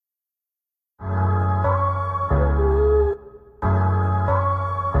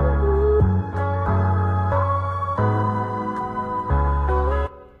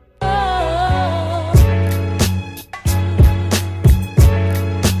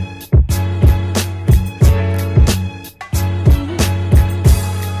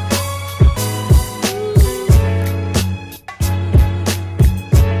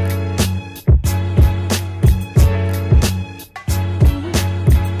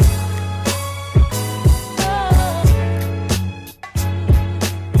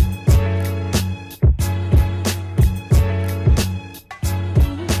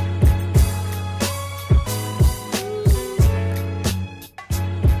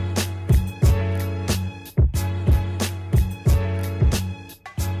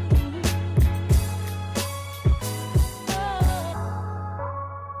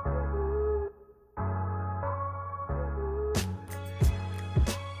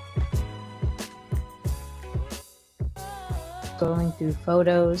scrolling through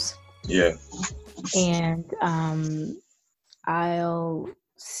photos, Yeah. and I'll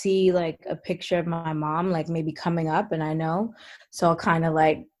see like a picture of my mom, like maybe coming up, and I know, so I'll kind of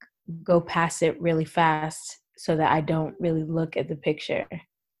like go past it really fast so that I don't really look at the picture.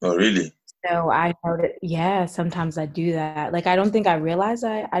 Oh, really? So I noticed, yeah, sometimes I do that. Like I don't think I realized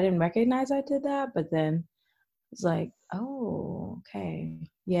I didn't recognize I did that, but then it's like, oh, okay.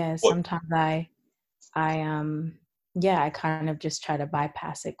 Yeah, What? sometimes I yeah, I kind of just try to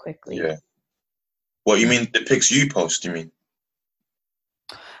bypass it quickly. Yeah. What you mean? The pics you post? You mean?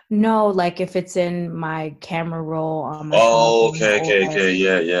 No, like if it's in my camera roll on my phone, Oh, okay, okay, or okay.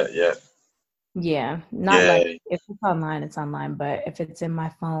 Yeah, yeah, yeah, yeah, not like yeah, if it's online, it's online, but if it's in my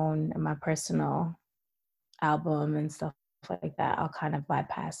phone and my personal album and stuff like that, I'll kind of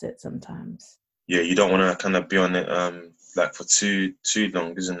bypass it sometimes. yeah. You don't want to kind of be on it like for too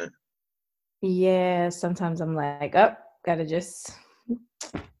long, isn't it? Yeah, sometimes I'm like, oh, gotta just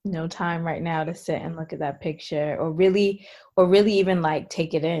no time right now to sit and look at that picture or really even like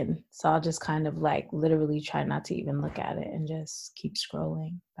take it in. So I'll just kind of like literally try not to even look at it and just keep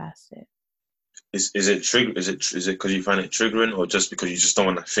scrolling past it. Is it trigger? Is it because you find it triggering, or just because you just don't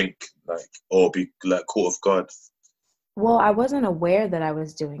want to think like or be like caught off guard? Well, I wasn't aware that I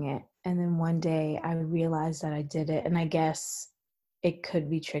was doing it. And then one day I realized that I did it. And I guess it could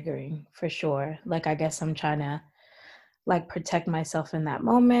be triggering for sure. Like, I guess I'm trying to like protect myself in that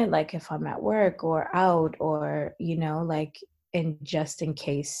moment. Like, if I'm at work or out or, like, and just in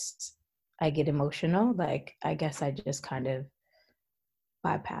case I get emotional, like, I guess I just kind of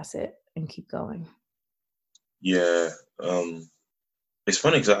bypass it and keep going. Yeah. Um. It's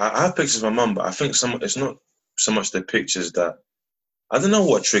funny because I have pictures of my mum, but I think it's not so much the pictures that I don't know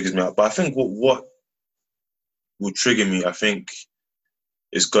what triggers me, but I think what would trigger me, I think,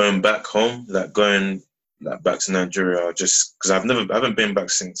 is going back home, like going like back to Nigeria, just because I haven't been back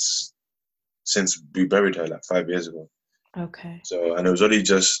since we buried her like 5 years ago. Okay. So, and it was only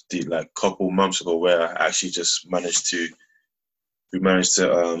just the like couple months ago where I actually just we managed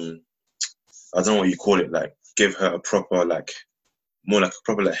to I don't know what you call it, like give her a proper like more like a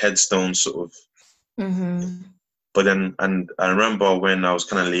proper like headstone sort of. Mm-hmm. But then, and I remember when I was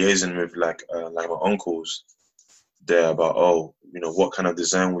kind of liaising with like my uncles there about, oh, what kind of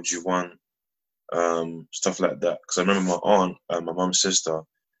design would you want, stuff like that. Because I remember my aunt, my mom's sister,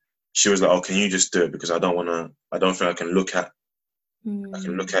 she was like, oh, can you just do it because I don't think I can look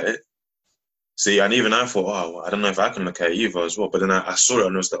Mm. at it. See, and even I thought, oh, I don't know if I can look at it either as well. But then I saw it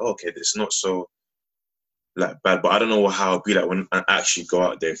and I was like, oh, okay, it's not so like bad. But I don't know how it'd be like when I actually go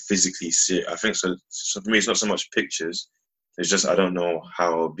out there physically see it. I think so. So for me, it's not so much pictures. It's just I don't know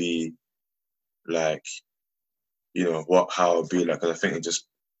how it'll be like, how it'll be like. 'Cause I think it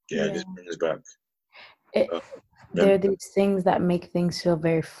Yeah. just brings back It, uh, there are memories. these things that make things feel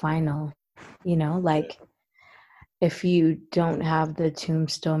very final, Yeah, like if you don't have the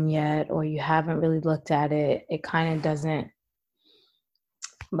tombstone yet or you haven't really looked at it, it kind of doesn't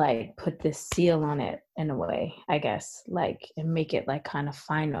like put this seal on it in a way, I guess, like and make it like kind of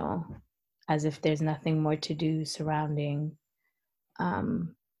final, as if there's nothing more to do surrounding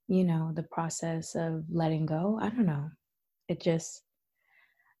um, the process of letting go. I don't know. It just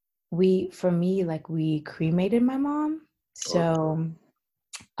for me, like we cremated my mom. okay. So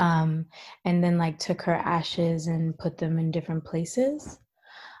um and then like took her ashes and put them in different places.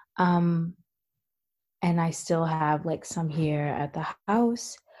 Um and I still have like some here at the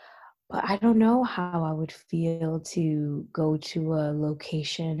house, but I don't know how I would feel to go to a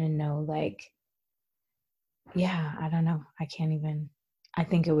location and know like, yeah, I don't know. I can't even, I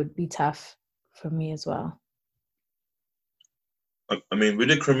think it would be tough for me as well. I mean, with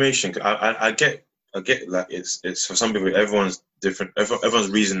the cremation, I get like it's for some people, everyone's different. Everyone's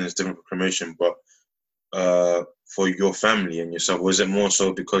reason is different for cremation, but for your family and yourself, was it more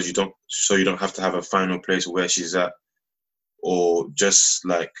so because you don't have to have a final place where she's at, or just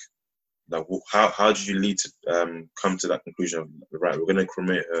like how did you lead to come to that conclusion of right, we're gonna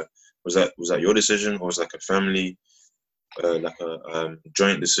cremate her? Was that your decision, or was it like a family like a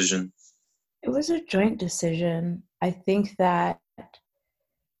joint decision? It was a joint decision. I think that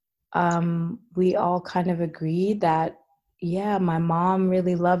we all kind of agreed that, yeah, my mom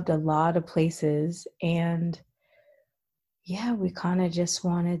really loved a lot of places. And yeah, we kind of just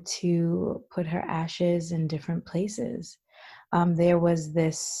wanted to put her ashes in different places. There was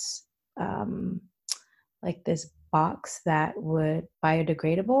this, um, like this box that would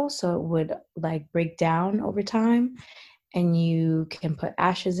biodegradable, so it would like break down over time. and you can put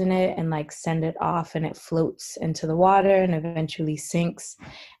ashes in it and like send it off, and it floats into the water and eventually sinks.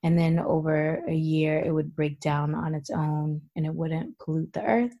 And then over a year, it would break down on its own and it wouldn't pollute the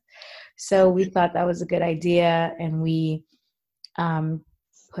earth. So we Okay. thought that was a good idea, and we um,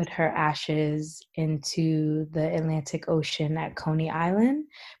 put her ashes into the Atlantic Ocean at Coney Island,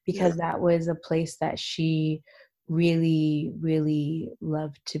 Yeah. because that was a place that she really, really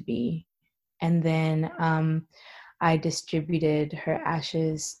loved to be. And then I distributed her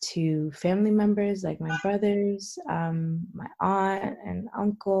ashes to family members like my brothers, my aunt and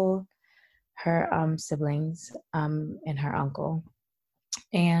uncle, her siblings, and her uncle,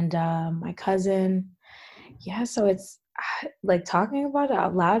 and my cousin. Yeah, so it's like talking about it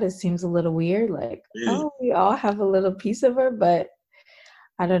out loud, it seems a little weird. Like, Really? oh, we all have a little piece of her, but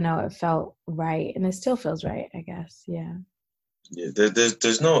I don't know, it felt right, and it still feels right, I guess. Yeah. Yeah.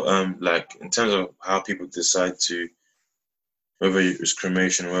 There's no like in terms of how people decide to whether it's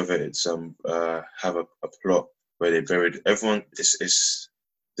cremation, whether it's have a plot where they buried everyone. It's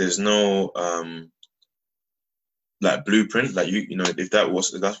there's no like blueprint. Like you know if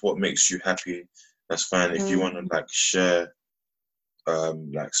that's what makes you happy, that's fine. If you want to Mm. like share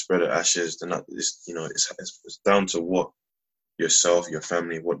like spread the ashes, then that is it's down to what yourself, your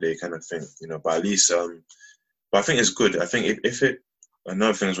family, what they kind of think, But at least but I think it's good. I think if it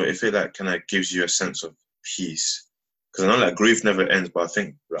another thing is well, if it like kind of gives you a sense of peace, because I know like grief never ends, but I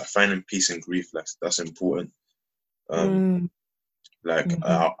think like finding peace in grief, like that's important. Um, Mm. like Mhm.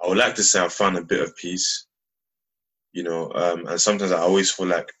 I would like to say I found a bit of peace, and sometimes I always feel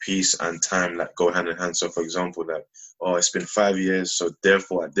like peace and time like go hand in hand. So for example, like oh, it's been 5 years, so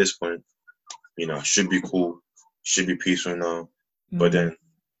therefore at this point, I should be cool, should be peaceful now. But Mhm. then Yeah.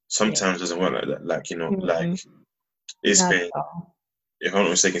 sometimes it doesn't work like that. Like like Mhm. it's Not at been all. if I'm not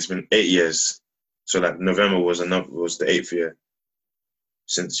mistaken, it's been 8 years. So like November was the eighth year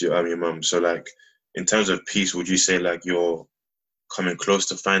since your mum. So like in terms of peace, would you say like you're coming close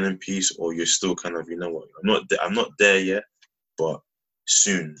to finding peace, or you're still kind of what I'm not there yet, but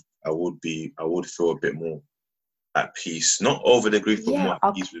soon I would feel a bit more at peace, not over the grief, but more Yeah.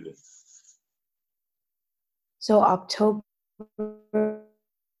 at peace with it. So October,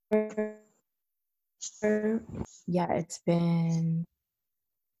 yeah, it's been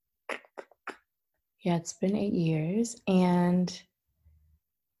 8 years, and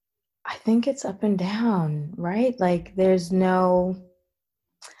I think it's up and down, right? Like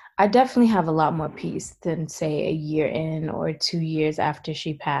I definitely have a lot more peace than say a year in or 2 years after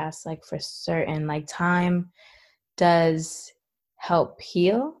she passed, like for certain. Like time does help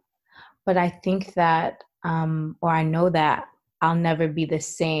heal, but I think that, or I know that I'll never be the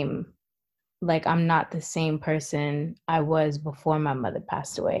same. Like I'm not the same person I was before my mother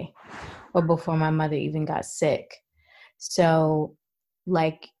passed away or before my mother even got sick. So,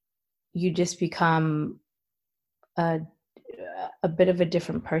 like, you just become a a bit of a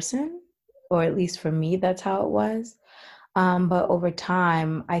different person, or at least for me, that's how it was. But over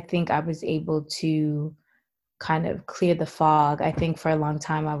time, I think I was able to kind of clear the fog. I think for a long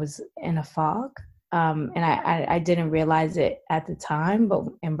time I was in a fog, and I didn't realize it at the time. But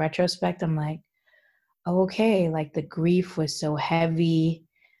in retrospect, I'm like, oh, okay, like the grief was so heavy.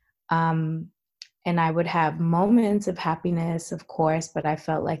 Um, and I would have moments of happiness, of course, but I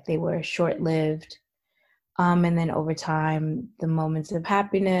felt like they were short lived. And then over time, the moments of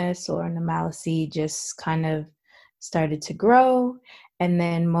happiness or normalcy just kind of started to grow. And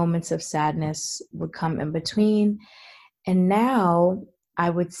then moments of sadness would come in between. And now I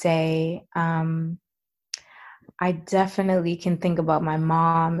would say I definitely can think about my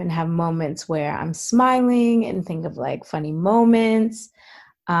mom and have moments where I'm smiling and think of like funny moments.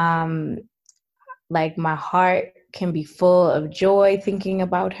 Um, like my heart can be full of joy thinking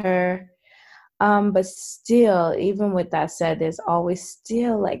about her. But still, even with that said, there's always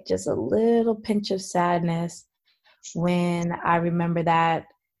still like just a little pinch of sadness when I remember that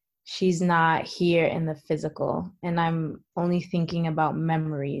she's not here in the physical and I'm only thinking about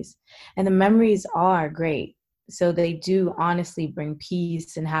memories. And the memories are great. So they do honestly bring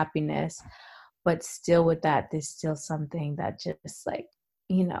peace and happiness. But still, with that, there's still something that just like,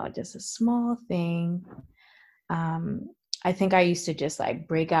 just a small thing. um I think I used to just like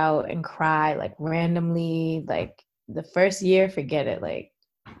break out and cry like randomly. Like the first year, forget it, like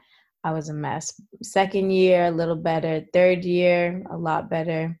I was a mess. Second year, a little better. Third year, a lot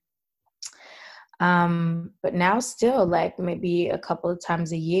better. But now still, like maybe a couple of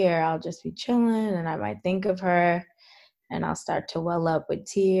times a year, I'll just be chilling and I might think of her and I'll start to well up with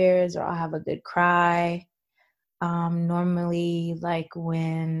tears, or I'll have a good cry. Normally, like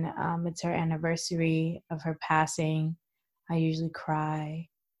when it's her anniversary of her passing, I usually cry.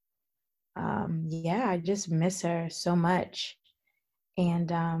 Yeah, I just miss her so much.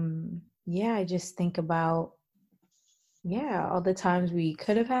 And yeah, I just think about, yeah, all the times we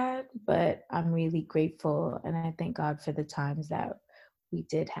could have had, but I'm really grateful and I thank God for the times that we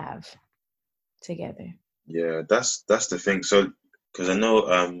did have together. Yeah, that's the thing. So, because I know,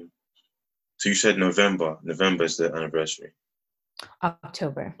 so you said November. November is the anniversary.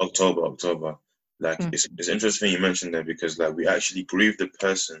 October. October. Like Mm. it's interesting you mentioned that because like we actually grieve the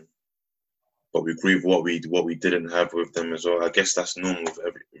person, but we grieve what we didn't have with them as well. I guess that's normal with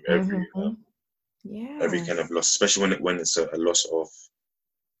Mm-hmm. every Yeah. kind of loss, especially when it's a loss of.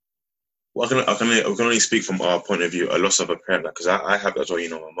 Well, I can only speak from our point of view, a loss of a parent, because I have that as well. You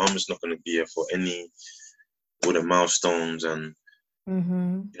know, my mom's not going to be here for all the milestones and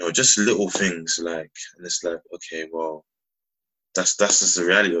Mm-hmm. just little things like, and it's like, okay, well, that's just the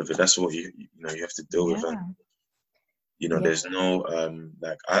reality of it. That's what you have to deal with, and Yeah. Yeah. there's no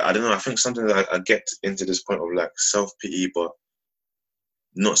like I don't know. I think sometimes I get into this point of like self pity, but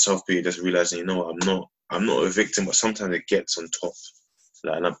not self pity. Just realizing, I'm not a victim, but sometimes it gets on top.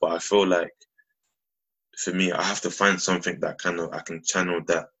 Like, but I feel like for me, I have to find something that kind of I can channel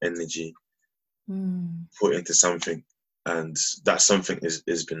that energy, Mm. put into something, and that something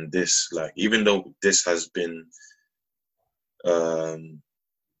is been this. Like even though this has been um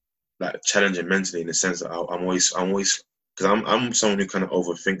like challenging mentally in the sense that I'm always because I'm someone who kind of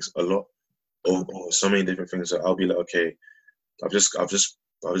overthinks a lot Okay. over so many different things. So I'll be like, okay, I've just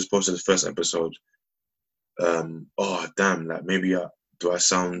posted the first episode. Oh damn, like maybe do I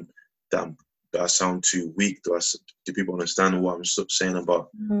sound that do I sound too weak? Do people understand what I'm saying about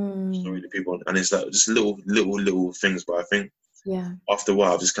Mm. story to people? And it's like just little things. But I think Yeah. after a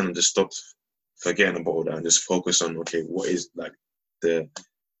while, I've just kind of just stopped forgetting about all that and just focus on okay, what is like the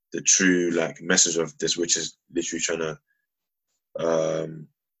the true like message of this, which is literally trying to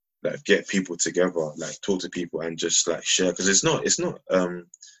like get people together, like talk to people and just like share because it's not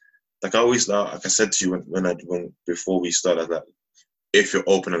like I always like I said to you when before we started like if you're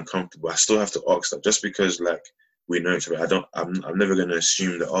open and comfortable, I still have to ask that just because like we know each other. I'm never gonna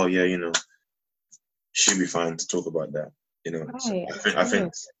assume that oh yeah she'll be fine to talk about that. So Right. I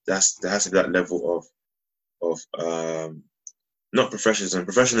think there has to be that level of not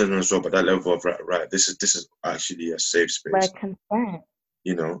professionalism as well, but that level of right. This is actually a safe space. Like consent.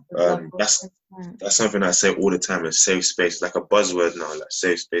 The level That's of consent. that's something I say all the time. A safe space, it's like a buzzword now, like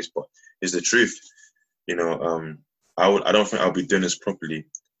safe space, but it's the truth. You know, I don't think I'll be doing this properly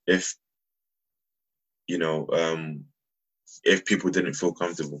if you know if people didn't feel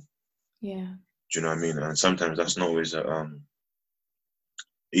comfortable. Yeah. Do you know what I mean? And sometimes that's not always a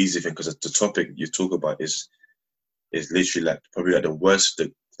easy thing because the topic you talk about is literally like probably like the worst,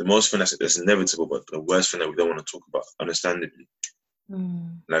 the most thing that's inevitable, but the worst thing that we don't want to talk about, understandably.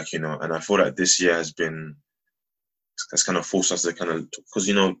 Mm. Like and I feel like this year has kind of forced us to kind of because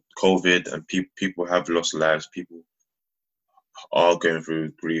COVID and people have lost lives, people are going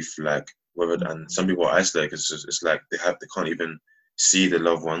through grief, like whether and some people are isolated. It's like they can't even see the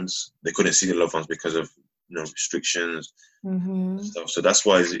loved ones. They couldn't see the loved ones because of restrictions and Mm-hmm. stuff. So that's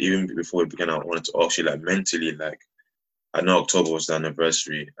why even before we began, I wanted to ask you like mentally, like I know October was the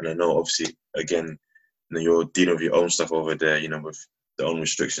anniversary, and I know obviously again, you're dealing with your own stuff over there, with the own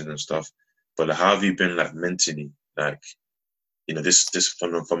restrictions and stuff. But like, how have you been like mentally, like this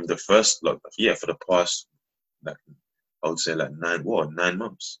from the first like yeah for the past like I would say like 9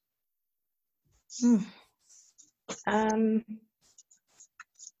 months. Mm. Um,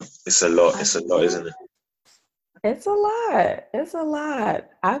 It's a lot. I It's a lot, think isn't it? it's a lot. It's a lot.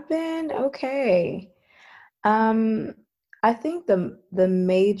 I've been okay. Um, I think the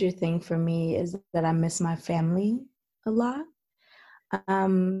major thing for me is that I miss my family a lot.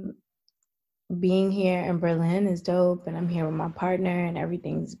 Um, Being here in Berlin is dope, and I'm here with my partner, and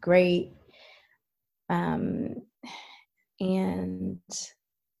everything's great. Um, and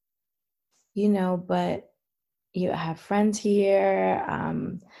but you have friends here.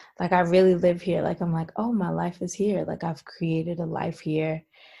 Like I really live here. Like I'm like, oh, my life is here. Like I've created a life here,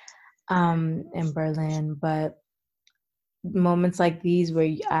 in Berlin. But moments like these where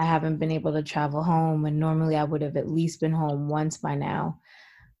I haven't been able to travel home, and normally I would have at least been home once by now,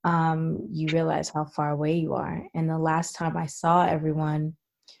 you realize how far away you are. And the last time I saw everyone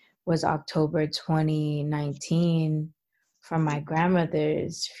was October 2019 from my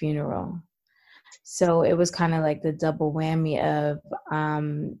grandmother's funeral. So it was kind of like the double whammy of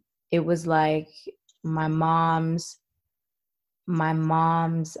it was like my mom's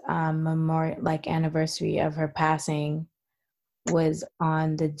memorial, like anniversary of her passing was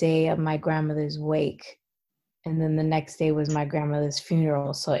on the day of my grandmother's wake. And then the next day was my grandmother's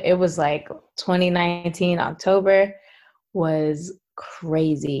funeral. So it was like 2019 October was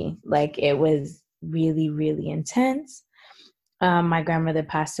crazy. Like it was really, really intense. My grandmother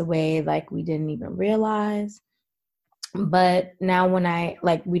passed away, like we didn't even realize. But now when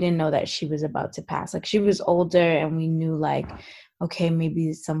we didn't know that she was about to pass. Like she was older and we knew like, okay, maybe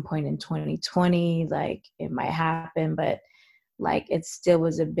at some point in 2020, like it might happen, but like it still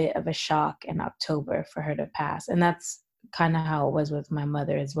was a bit of a shock in October for her to pass. And that's kind of how it was with my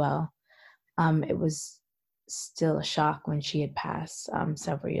mother as well. It was still a shock when she had passed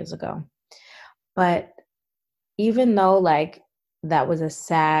several years ago. But even though like that was a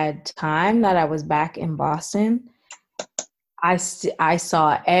sad time that I was back in Boston, I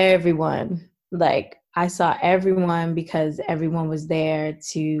saw everyone. Like I saw everyone because everyone was there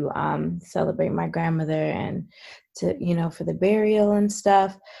to celebrate my grandmother and to, for the burial and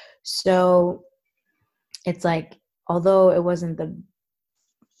stuff. So it's like, although it wasn't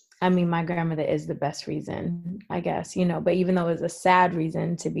my grandmother is the best reason, I guess, but even though it was a sad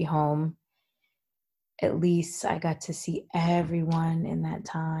reason to be home, at least I got to see everyone in that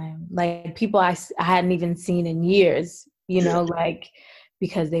time. Like people I hadn't even seen in years, Yeah. like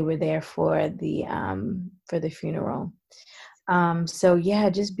because they were there for the funeral. So yeah,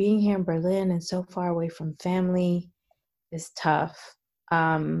 just being here in Berlin and so far away from family is tough.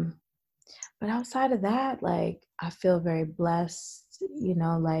 But outside of that, like I feel very blessed,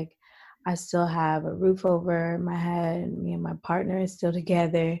 like I still have a roof over my head. Me and my partner is still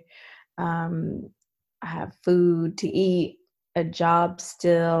together. Um, I have food to eat, a job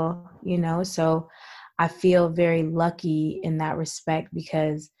still, so I feel very lucky in that respect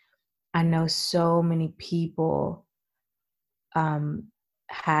because I know so many people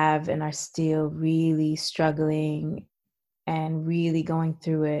have and are still really struggling and really going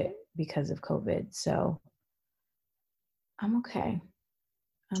through it because of COVID. So I'm okay.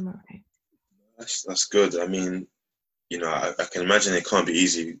 I'm all right. That's good. I mean, I can imagine it can't be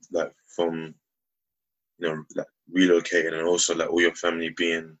easy, like from like relocating and also like all your family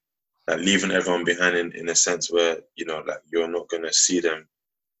being like leaving everyone behind in a sense where like you're not gonna see them.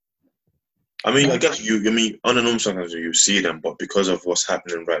 I mean, I And guess I mean, on and on sometimes you see them, but because of what's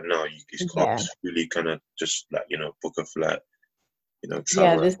happening right now, you just can't yeah, just really kind of just like book a flight, yeah,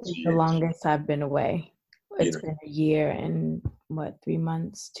 travel out this to is the see it. longest I've been away. You It's know, been a year and what, 3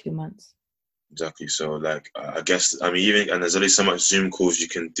 months, 2 months. exactly. So like, I guess I mean even and there's only so much Zoom calls you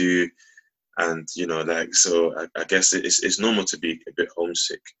can do, and like so I guess it's normal to be a bit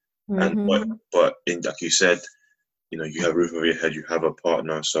homesick, and Mm-hmm. but in like you said, you have a roof over your head, you have a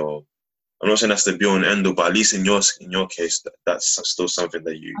partner, so I'm not saying that's the be all and end all, but at least in your case, that's still something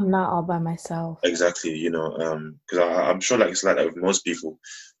that you I'm not all by myself. exactly, because I'm sure like it's like that with most people.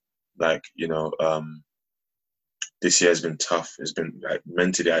 Like this year has been tough. It's been like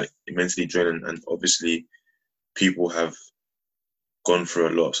mentally draining, and obviously people have gone through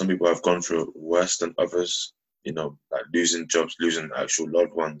a lot. Some people have gone through it worse than others. Like losing jobs, losing actual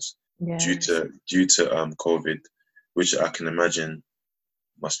loved ones due Yes. to due to COVID, which I can imagine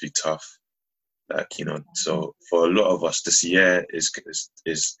must be tough. Like so for a lot of us, this year is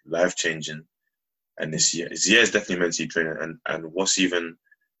life changing, and this year is definitely mentally draining. And what's even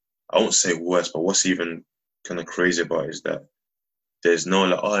I won't say worse, but what's even kind of crazy about it is that there's no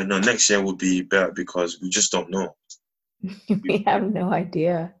like oh no next year will be better because we just don't know. We, We have no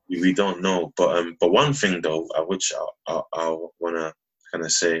idea. we don't know. But one thing though, which I wanna kind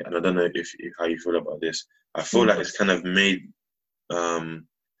of say, and I don't know if how you feel about this. I feel like it's kind of made um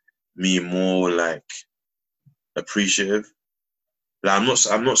me more like appreciative. Like I'm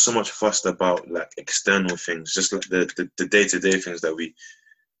not so much fussed about like external things, just like the day-to-day things that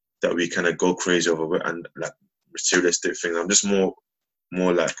we kind of go crazy over and like materialistic things. I'm just more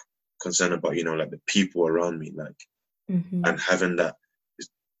like concerned about like the people around me, like Mm-hmm. and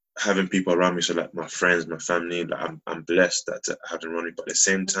having people around me. So like my friends, my family, like I'm blessed that to have them around me. But at the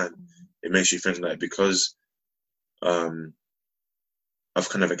same time, it makes you think like because um I've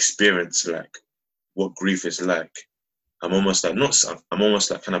kind of experienced like what grief is like. I'm almost like not. I'm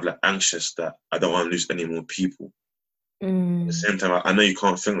almost like kind of like anxious that I don't want to lose any more people. At the Mm. same time, I know you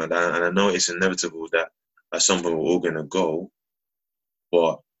can't think like that, and I know it's inevitable that at some point we're all gonna go.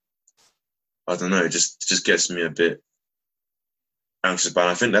 But I don't know. It just gets me a bit anxious. But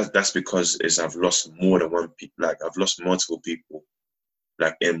I think that's because is I've lost more than one. Like I've lost multiple people,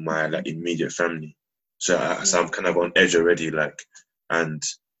 like in my like immediate family. So I'm kind of on edge already. Like, and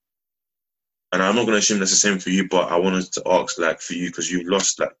and I'm not gonna assume that's the same for you. But I wanted to ask, like, for you because you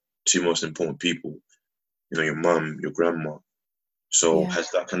lost like two most important people. Your mum, your grandma. So Yeah. has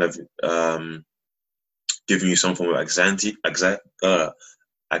that kind of giving you some form of anxiety,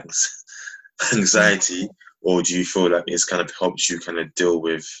 or do you feel like it's kind of helped you kind of deal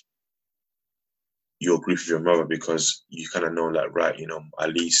with your grief with your mother because you kind of know, like, right,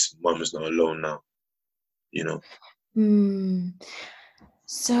 at least mom is not alone now, you know?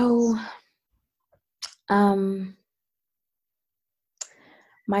 So,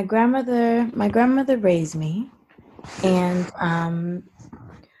 my grandmother raised me, and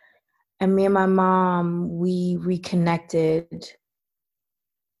me and my mom, we reconnected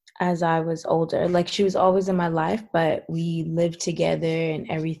as I was older. Like, she was always in my life, but we lived together and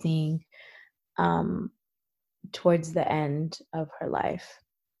everything towards the end of her life.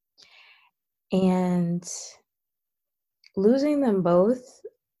 And losing them both,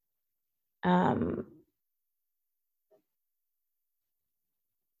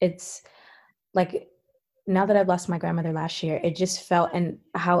 it's like, now that I've lost my grandmother last year, it just felt, and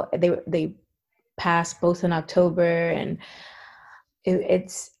how they passed both in October, and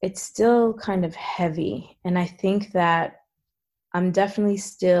it's still kind of heavy. And I think that I'm definitely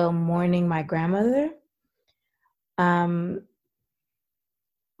still mourning my grandmother. But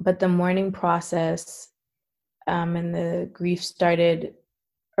the mourning process and the grief started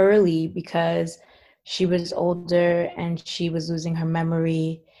early because she was older and she was losing her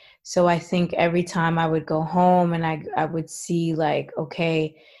memory. So I think every time I would go home and I would see, like,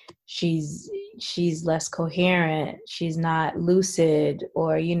 okay, she's less coherent, she's not lucid,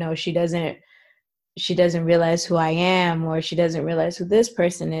 or she doesn't realize who I am, or she doesn't realize who this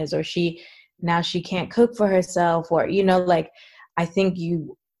person is, or she can't cook for herself, or like, I think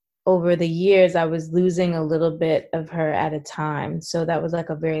over the years I was losing a little bit of her at a time. So that was like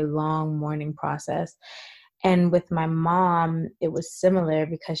a very long mourning process. And with my mom, it was similar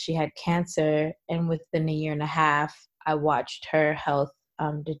because she had cancer, and within a year and a half I watched her health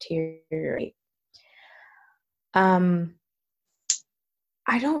deteriorate. I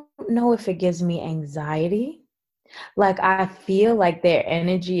don't know if it gives me anxiety. Like, I feel like their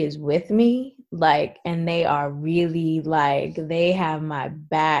energy is with me, like, and they are really, like, they have my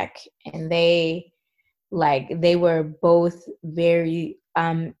back, and they were both very,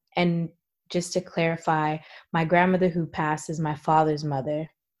 and just to clarify, my grandmother who passed is my father's mother.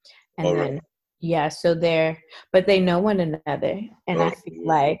 And All right. then, yeah, so but they know one another. And I feel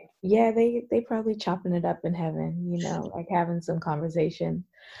like, yeah, they probably chopping it up in heaven, like having some conversation.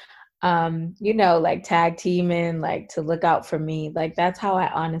 Like tag teaming, like to look out for me. Like, that's how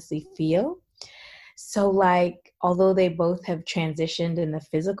I honestly feel. So, like, although they both have transitioned in the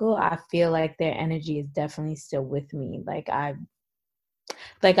physical, I feel like their energy is definitely still with me. Like, I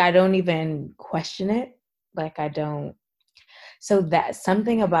don't even question it. Like, I don't. So that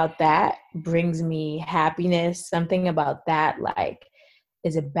something about that brings me happiness. Something about that, like,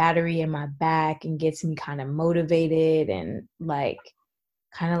 is a battery in my back and gets me kind of motivated, and like,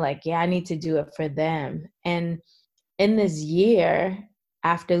 kind of like, yeah, I need to do it for them. And in this year,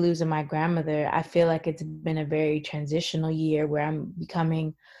 after losing my grandmother, I feel like it's been a very transitional year where I'm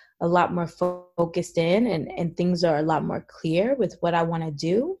becoming a lot more focused in, and things are a lot more clear with what I want to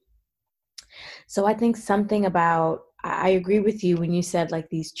do. So I think something about, I agree with you when you said, like,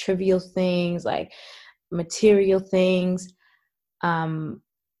 these trivial things, like material things. I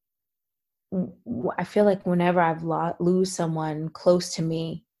feel like whenever I've lose someone close to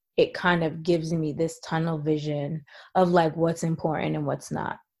me, it kind of gives me this tunnel vision of, like, what's important and what's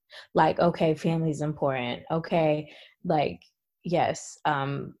not. Like, okay, family's important. Okay, like, yes,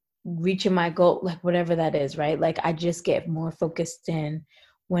 reaching my goal, like, whatever that is, right? Like, I just get more focused in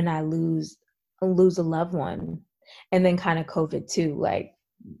when I lose a loved one. And then kind of COVID too, like,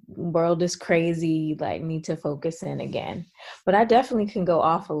 world is crazy, like, need to focus in again. But I definitely can go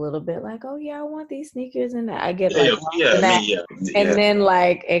off a little bit, like, oh yeah, I want these sneakers, and I get Yeah, like yeah, lost yeah. in I that, mean, yeah, and yeah. then,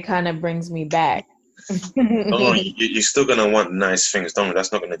 like, it kind of brings me back. Don't worry, you're still gonna want nice things. Don't worry,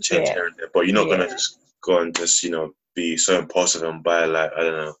 that's not gonna change Yeah, here and there. But you're not yeah, gonna just go and just be so impulsive and buy, like, I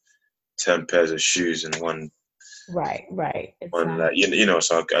don't know, 10 pairs of shoes in right. It's one, not. like,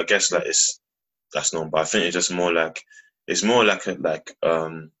 So I guess, like, that's not. But I think it's just more like it's more like a like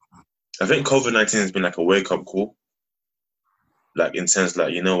I think COVID-19 has been like a wake up call, like, in sense,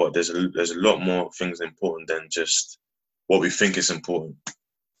 like, you know what, there's a lot more things important than just what we think is important. Do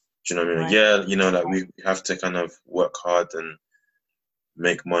you know what I mean? Like, Right, yeah, like, we have to kind of work hard and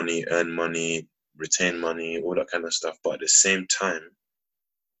make money, earn money, retain money, all that kind of stuff. But at the same time,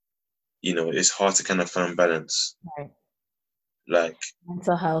 it's hard to kind of find balance. right. Like,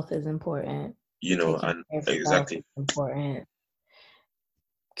 Mental health is important. Taking and care of yourself exactly. is important.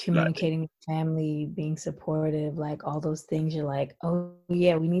 Like communicating with family, being supportive, like all those things, you're like, oh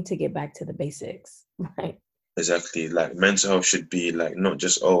yeah, we need to get back to the basics. Right. exactly, like mental health should be like not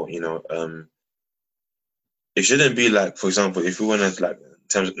just it shouldn't be like, for example, if we want to like in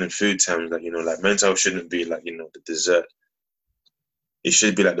terms in food terms, like like mental health shouldn't be like the dessert. It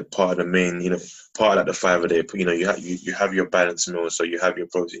should be like the part of the main, part of like the 5 a day. You have your balanced meal, so you have your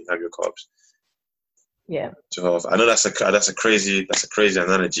protein, you have your carbs. Yeah. To health. I know that's a crazy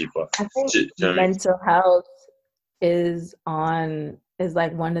analogy, but I think do you know what I mean? mental health is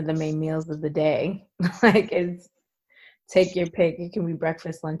like one of the main meals of the day. Like it's take your pick. It can be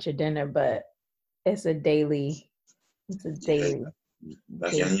breakfast, lunch, or dinner, but it's a daily it's a Yeah, daily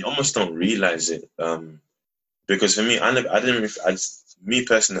like, and you daily. almost don't realize it. Because for me, I didn't. Me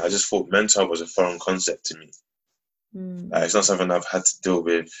personally, I just thought mental was a foreign concept to me. Mm. It's not something I've had to deal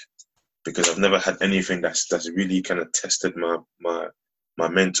with because I've never had anything that's really kind of tested my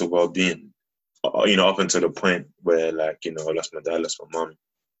mental well being. Up until the point where like I lost my dad, I lost my mom.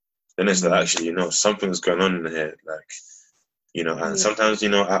 Then it's like Mm. actually something's going on in here, like and Yeah. sometimes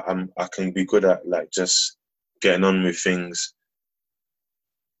I can be good at like just getting on with things,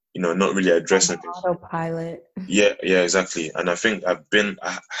 not really On addressing things. autopilot. Yeah, yeah, exactly. And I think I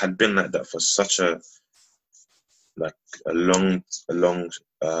had been like that for such like a long, a long,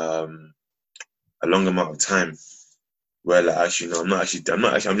 um, a long amount of time. Where like actually, no,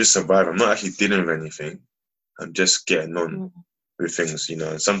 I'm just surviving. I'm not actually dealing with anything. I'm just getting on Mm. with things,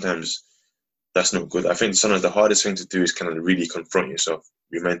 and sometimes that's not good. I think sometimes the hardest thing to do is kind of really confront yourself,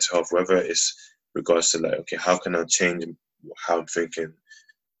 your mental health, whether it's regards to like, okay, how can I change how I'm thinking?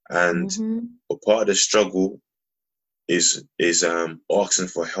 And Mhm. a part of the struggle is asking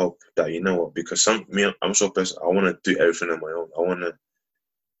for help. That what, because I'm so person. I want to do everything on my own. I want to,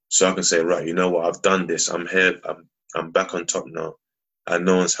 so I can say, right, you know what, I've done this. I'm here. I'm back on top now, and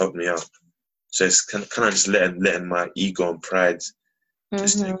no one's helped me out. So it's kind of just letting my ego and pride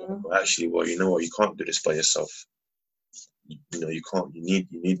just take over. Mhm. But actually, well, you know what, you can't do this by yourself. You can't. You need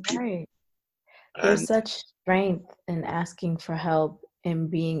people. Right. There's And such strength in asking for help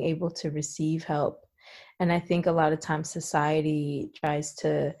and being able to receive help. And I think a lot of times society tries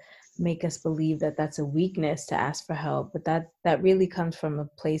to make us believe that that's a weakness to ask for help, but that really comes from a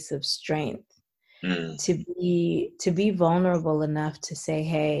place of strength mm, to be vulnerable enough to say,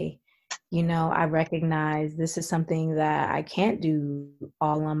 hey, I recognize this is something that I can't do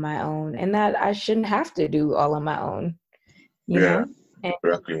all on my own and that I shouldn't have to do all on my own, you yeah, know? And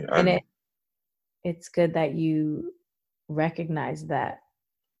exactly. and And it's good that you recognize that.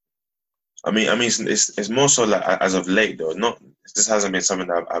 I mean, it's more so like as of late though. Not This hasn't been something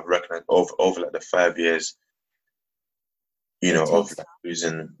that I've recognized over like the 5 years, It of takes like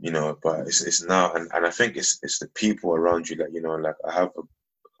losing, but it's now, and I think it's the people around you, like like I have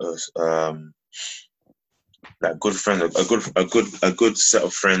like good friends, a good set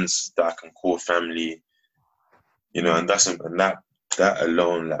of friends that I can call family, time. and that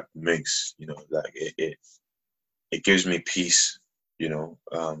alone like makes like it gives me peace, you know,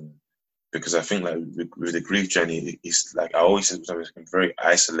 because I think like with the grief journey, it's like I always say sometimes it's very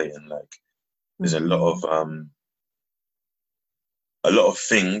isolating. Like there's Mhm. a lot of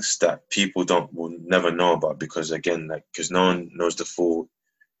things that people don't will never know about because again, like because no one knows the full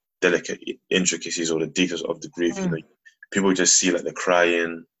delicate intricacies or the details of the grief. Mm. People just see like the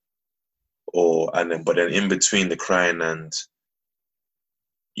crying but then in between the crying and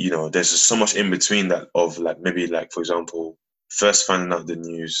there's just so much in between that of like maybe like for example, first finding out the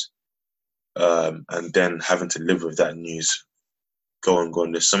news, and then having to live with that news, go on, go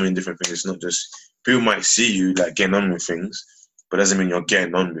on. There's so many different things. It's not just people might see you like getting on with things, but doesn't mean you're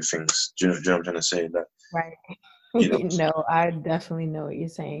getting on with things. Do you know what I'm trying to say? That Right. you know, No, I definitely know what you're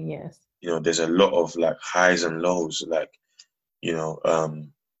saying. Yes. there's a lot of like highs and lows, like you know,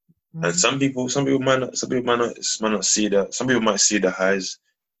 and Mm. some people might not see that. Some people might see the highs,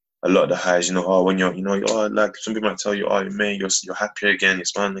 a lot of the highs. Oh, when like some people might tell you, oh, May, you're happy again, you're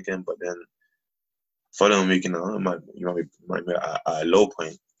smiling again, but then following week, you might be at a low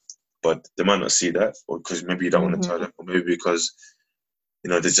point, but they might not see that, or because maybe you don't want to tell Mhm. them, or maybe because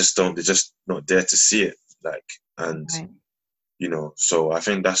they're just not there to see it, like, and Right. so I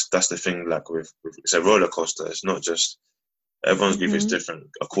think that's the thing, like with it's a roller coaster. It's not just everyone's grief is Mhm. different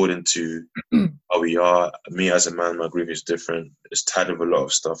according to how we are. Me as a man, my grief is different. It's tied with a lot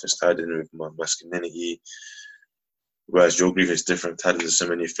of stuff. It's tied in with my masculinity, whereas your grief is different, tied into so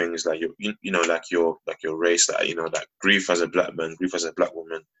many things, like like your race, that like grief as a black man, grief as a black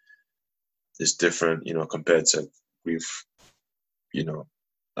woman is different, compared to grief, you know,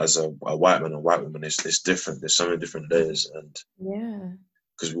 as a white man or white woman. It's different. There's so many different layers, and Yeah.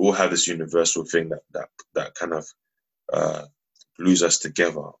 because we all have this universal thing that kind of uh, glues us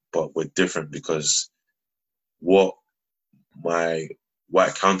together, but we're different because what my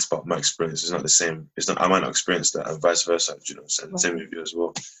white counterpart my experience is not the same. It's not I might not experience that, and vice versa. You know, same Right. with you as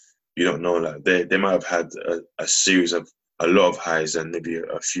well. You don't know, like they might have had a series of a lot of highs and maybe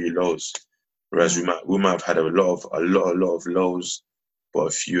a few lows, whereas Right. we might have had a lot of lows, but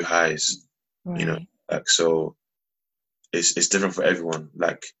a few highs. You know, Right. like so it's different for everyone.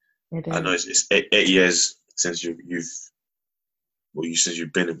 Like It I know is. it's 8 years since since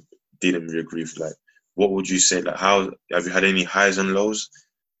you've been dealing with your grief. Like, what would you say? Like, how have you had any highs and lows?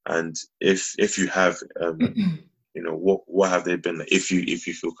 And if you have, you know, what have they been? Like, if you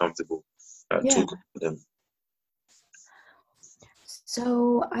feel comfortable Yeah. talking to them.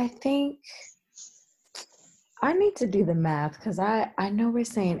 So I think I need to do the math because I know we're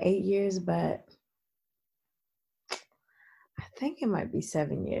saying 8 years, but I think it might be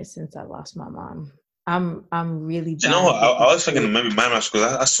 7 years since I lost my mom. I'm really Do you know what? bad with I was thinking dates. maybe my math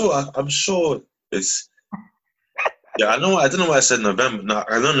because I'm sure it's yeah. I know I don't know why I said November. No,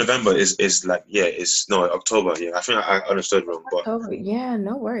 I know November is like yeah. It's no October. Yeah, I think I understood wrong. But October. Yeah,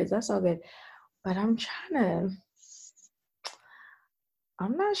 no worries. That's all good. But I'm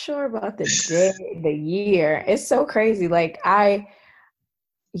not sure about the day, the year. It's so crazy.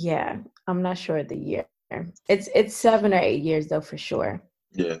 Yeah, I'm not sure the year. It's 7 or 8 years though for sure.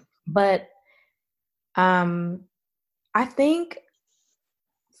 yeah, But um, I think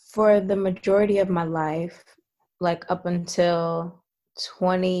for the majority of my life, like up until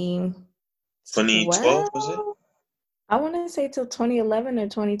 2012 2012, was it? I want to say till 2011 or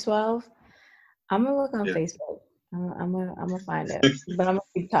 2012. I'm gonna look on Yeah. Facebook. I'm gonna find it, but I'm gonna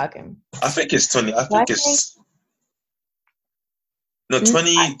keep talking. I think it's 20. I So I think think it's no n-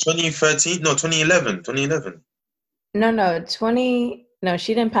 I, 2013. No, 2011. 2011. no 20 no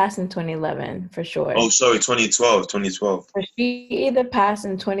she didn't pass in 2011 for Oh, sure. sorry, 2012. 2012. So she either passed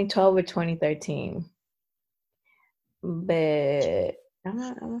in 2012 or 2013. But I'm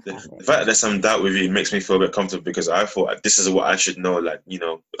gonna The, find the it. fact that there's some doubt with you makes me feel a bit comfortable because I thought this is what I should know, like, you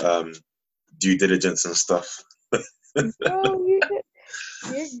know, due diligence and stuff. No,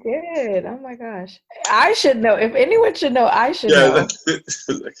 you're good. Oh my gosh. I should know. If anyone should know, I should Yeah. know.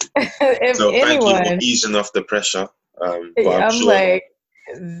 If So thank you for anyone, easing off the pressure. But I'm I'm sure like,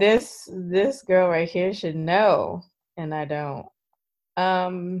 this girl right here should know, and I don't.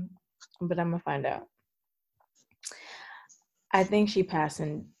 Um, but I'm gonna find out. I think she passed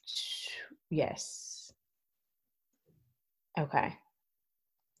in. Yes. Okay.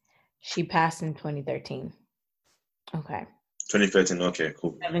 She passed in 2013. Okay. 2013. Okay,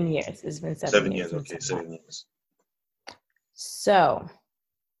 cool. 7 years. It's been seven 7 years years. since Okay, that. 7 years. So,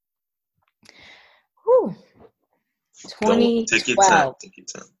 whew, Go take your time. 2012. Take your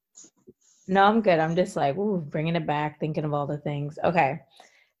time. No, I'm good. I'm just like, ooh, bringing it back, thinking of all the things. Okay.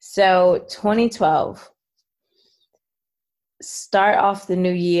 So 2012, start off the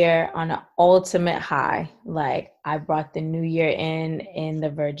new year on an ultimate high. Like I brought the new year in the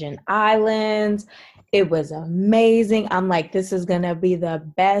Virgin Islands. It was amazing. I'm like, this is going to be the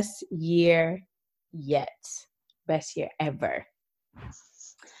best year yet. Best year ever.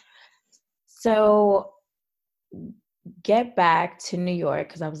 So get back to New York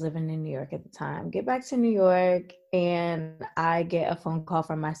because I was living in New York at the time. Get back to New York, and I get a phone call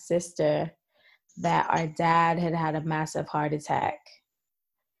from my sister that our dad had had a massive heart attack.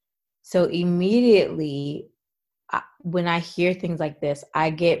 So immediately, when I hear things like this, I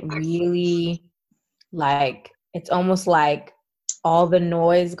get really like it's almost like all the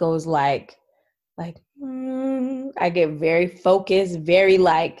noise goes I get very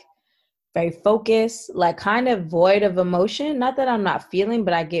focused, like kind of void of emotion. Not that I'm not feeling,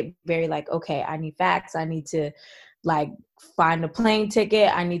 but I get very like, okay, I need facts. I need to like find a plane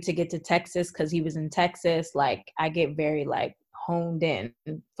ticket. I need to get to Texas because he was in Texas. Like I get very like honed in,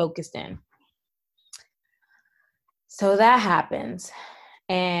 focused in. So that happens.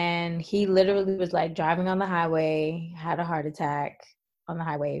 And he literally was like driving on the highway, had a heart attack on the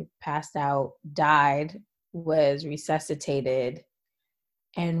highway, passed out, died, was resuscitated,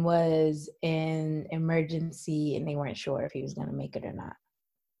 and was in emergency, and they weren't sure if he was going to make it or not.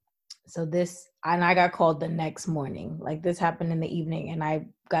 So I got called the next morning. Like this happened in the evening, and I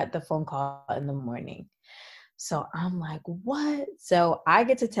got the phone call in the morning. So I'm like, what? So I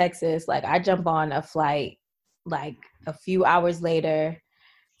get to Texas, like I jump on a flight like a few hours later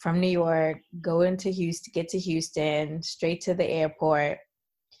from New York, go into Houston, get to Houston, straight to the airport.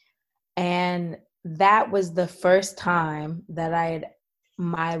 And that was the first time that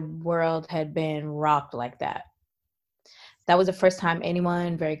my world had been rocked like that. that was the first time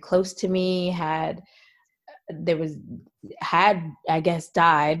anyone very close to me I guess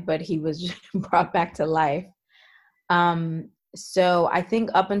died, but he was brought back to life. So I think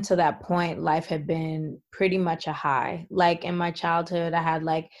up until that point, life had been pretty much a high. Like in my childhood, I had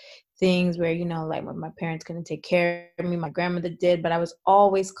like things where, like when my parents couldn't take care of me, my grandmother did, but I was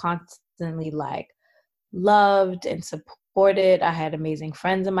always constantly like loved and supported. I had amazing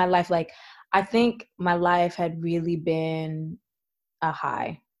friends in my life. Like I think my life had really been a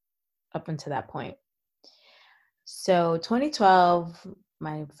high up until that point. So 2012,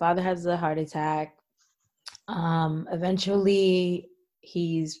 my father has a heart attack. Eventually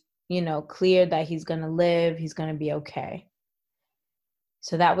he's, cleared that he's going to live, he's going to be okay.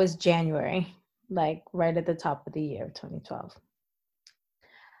 So that was January, like right at the top of the year of 2012.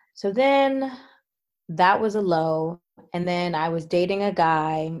 So then that was a low. And then I was dating a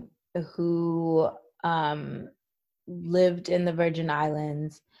guy who lived in the Virgin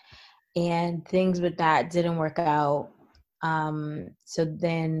Islands, and things with that didn't work out. So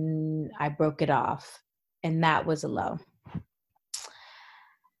then I broke it off, and that was a low.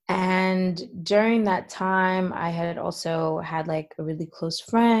 And during that time, I had also had like a really close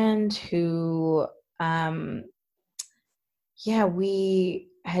friend who, we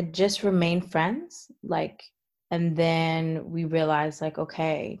had just remained friends, like, and then we realized like,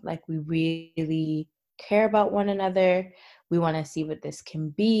 okay, like we really care about one another. We want to see what this can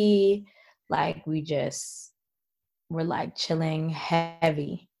be. Like we just were like chilling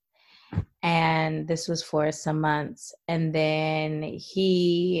heavy. And this was for some months. And then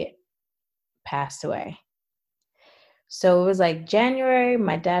he passed away. So it was like January,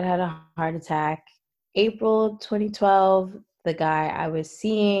 my dad had a heart attack. April 2012, the guy I was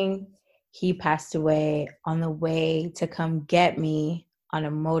seeing, he passed away on the way to come get me on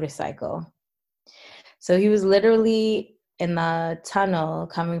a motorcycle. So he was literally in the tunnel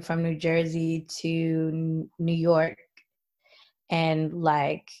coming from New Jersey to New York and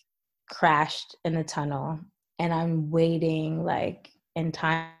like crashed in the tunnel. And I'm waiting like in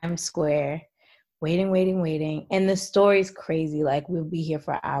Times Square, waiting. And the story's crazy. Like we'll be here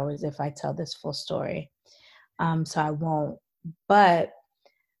for hours if I tell this full story. So I won't. But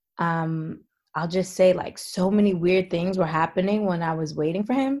I'll just say like so many weird things were happening when I was waiting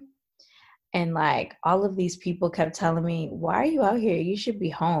for him. And like all of these people kept telling me, why are you out here? You should be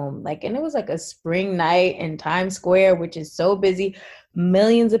home. Like, and it was like a spring night in Times Square, which is so busy,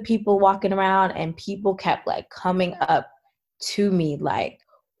 millions of people walking around, and people kept like coming up to me like,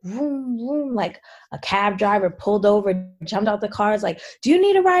 vroom, vroom, like a cab driver pulled over, jumped out the cars, like, do you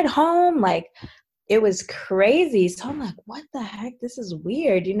need a ride home? Like, it was crazy. So I'm like, what the heck? This is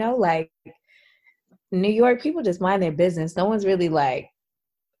weird. Like New York, people just mind their business. No one's really like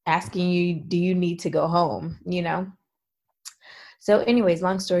asking you, do you need to go home? So anyways,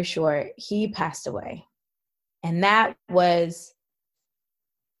 long story short, he passed away. And that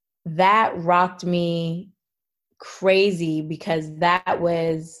rocked me crazy, because that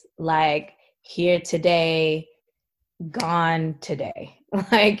was like here today, gone today.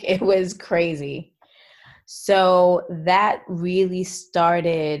 Like it was crazy. So that really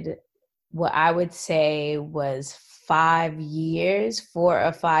started what I would say was 4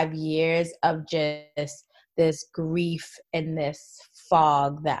 or 5 years of just this grief and this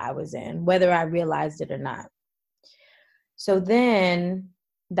fog that I was in, whether I realized it or not. So then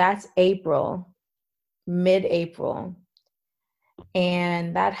that's mid-April.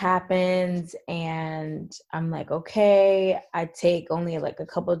 And that happens, and I'm like, okay, I take only like a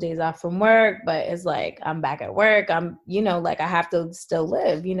couple of days off from work, but it's like I'm back at work. I'm, like I have to still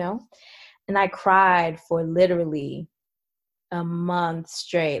live, And I cried for literally a month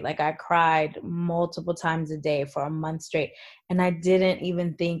straight. Like I cried multiple times a day for a month straight. And I didn't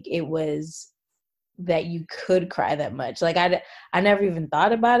even think it was that you could cry that much. Like I never even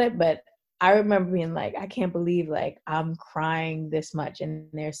thought about it, but I remember being like, I can't believe like I'm crying this much and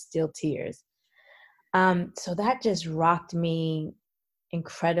there's still tears. So that just rocked me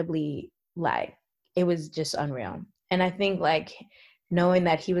incredibly. Like it was just unreal. And I think like knowing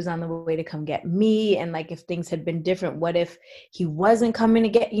that he was on the way to come get me, and like if things had been different, what if he wasn't coming to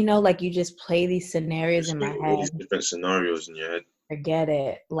get, like you just play these scenarios in my head. All these different scenarios in your head. Forget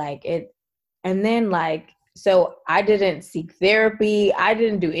it. Like it. And then like, so I didn't seek therapy. I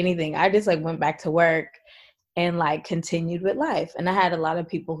didn't do anything. I just like went back to work and like continued with life. And I had a lot of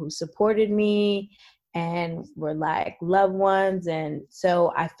people who supported me and were like loved ones. And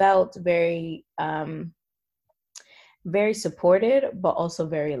so I felt very, very supported, but also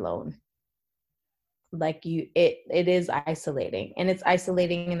very alone. Like it is isolating, and it's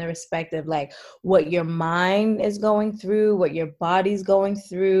isolating in the respect of like what your mind is going through, what your body's going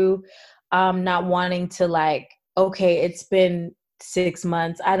through, not wanting to like, okay, it's been 6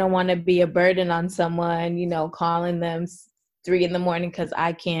 months, I don't want to be a burden on someone, calling them 3 a.m. because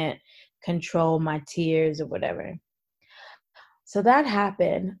I can't control my tears or whatever. So that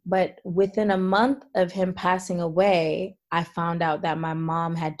happened, but within a month of him passing away, I found out that my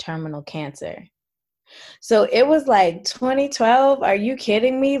mom had terminal cancer. So it was like 2012. Are you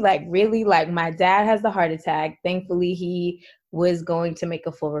kidding me? Like, really? Like, my dad has the heart attack. Thankfully, he was going to make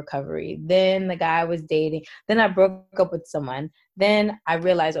a full recovery. Then the guy I was dating. Then I broke up with someone. Then I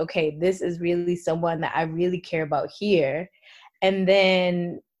realized, okay, this is really someone that I really care about here. And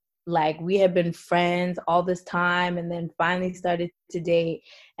then, like, we had been friends all this time, and then finally started to date.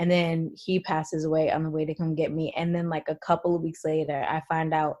 And then he passes away on the way to come get me. And then, like, a couple of weeks later, I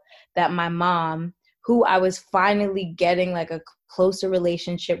find out that my mom, who I was finally getting like a closer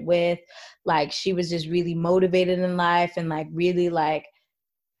relationship with, like, she was just really motivated in life and like really like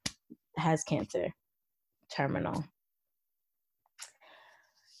has cancer, terminal.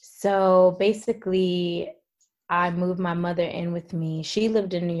 So basically, I moved my mother in with me. She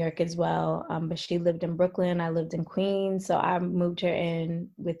lived in New York as well, but she lived in Brooklyn. I lived in Queens. So I moved her in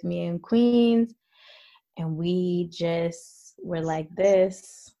with me in Queens, and we just were like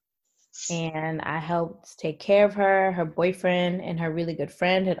this. And I helped take care of her. Her boyfriend and her really good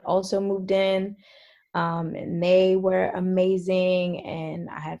friend had also moved in, and they were amazing. And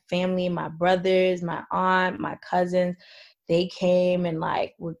I had family, my brothers, my aunt, my cousins. They came and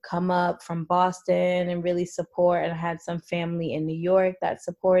like would come up from Boston and really support. And I had some family in New York that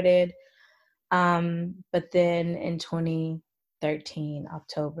supported. But then in 2013,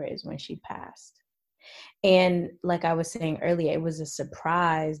 October is when she passed. And like I was saying earlier, it was a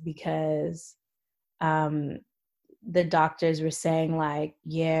surprise because the doctors were saying like,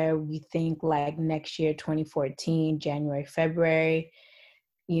 yeah, we think like next year, 2014, January, February,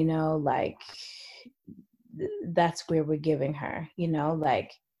 like that's where we're giving her,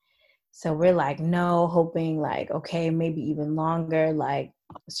 like, so we're like, no, hoping like, okay, maybe even longer. Like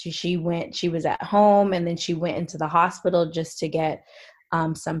she was at home and then she went into the hospital just to get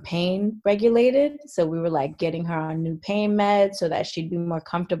some pain regulated. So we were like getting her on new pain meds so that she'd be more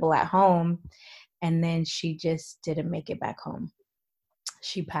comfortable at home. And then she just didn't make it back home.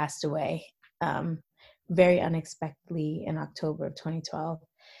 She passed away very unexpectedly in October of 2012.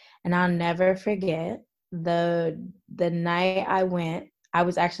 And I'll never forget the night I went. I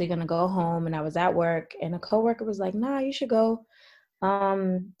was actually going to go home and I was at work, and a coworker was like, nah, you should go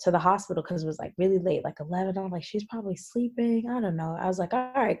to the hospital because it was like really late, like 11. I'm like, she's probably sleeping. I don't know. I was like,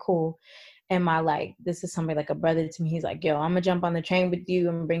 all right, cool. And this is somebody like a brother to me. He's like, yo, I'm gonna jump on the train with you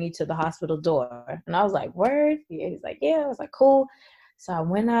and bring you to the hospital door. And I was like, word? Yeah. He's like, yeah. I was like, cool. So I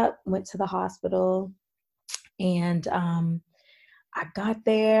went to the hospital, and I got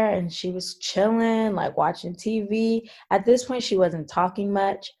there and she was chilling, like watching TV. At this point, she wasn't talking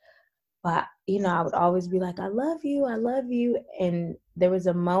much, but I would always be like, I love you, I love you. And there was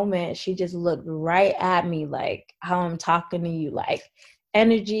a moment she just looked right at me, like how I'm talking to you, like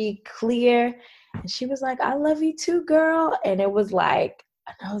energy, clear. And she was like, I love you too, girl. And it was like,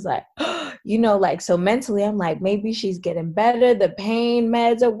 and I was like, like, so mentally, I'm like, maybe she's getting better. The pain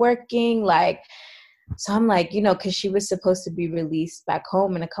meds are working. Like, so I'm like, because she was supposed to be released back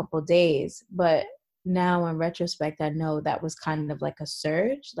home in a couple of days. But now in retrospect, I know that was kind of like a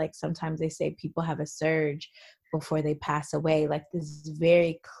surge. Like sometimes they say people have a surge before they pass away. Like this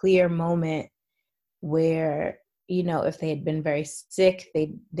very clear moment where, if they had been very sick,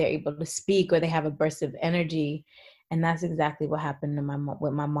 they're able to speak or they have a burst of energy. And that's exactly what happened to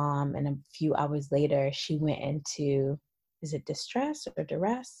with my mom. And a few hours later, she went into, is it distress or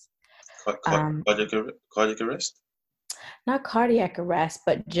duress? Cardiac arrest? Not cardiac arrest,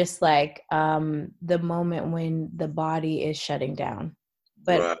 but just like the moment when the body is shutting down.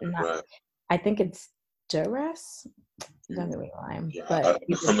 But Right, not, right. I think it's duress. Don't get me wrong. Yeah, But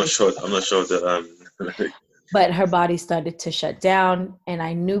I'm not sure. I'm not sure that but her body started to shut down, and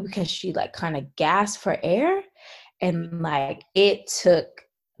I knew because she like kind of gasped for air, and like it took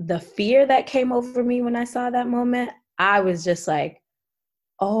the fear that came over me when I saw that moment. I was just like,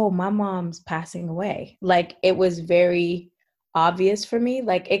 oh, my mom's passing away. Like it was very obvious for me.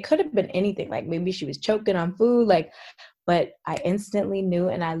 Like it could have been anything. Like maybe she was choking on food, like, but I instantly knew.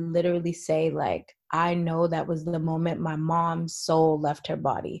 And I literally say, like, I know that was the moment my mom's soul left her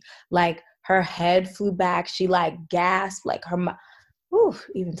body. Like her head flew back. She like gasped, like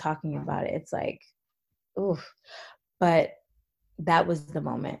even talking about it, it's like, oof. But that was the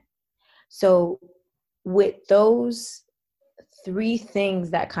moment. So with those three things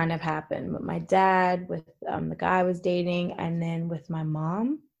that kind of happened with my dad, with the guy I was dating, and then with my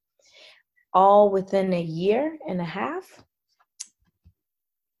mom, all within a year and a half,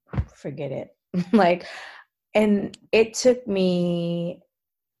 forget it. Like, and it took me,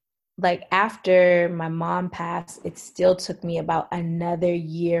 like, after my mom passed, it still took me about another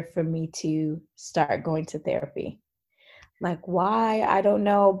year for me to start going to therapy. Like, why? I don't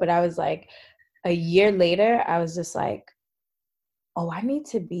know. But I was like, a year later, I was just like, oh, I need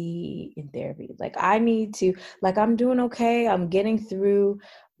to be in therapy. Like, I need to, like, I'm doing okay. I'm getting through.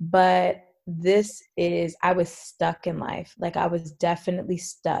 But I was stuck in life. Like, I was definitely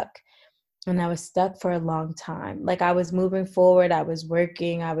stuck. And I was stuck for a long time. Like, I was moving forward. I was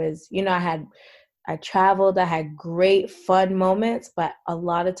working. I traveled. I had great fun moments. But a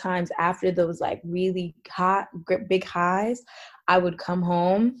lot of times after those, like, really hot, big highs, I would come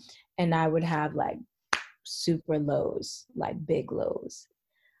home and I would have, like, super lows, like big lows.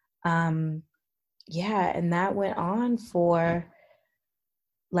 Yeah, and that went on for,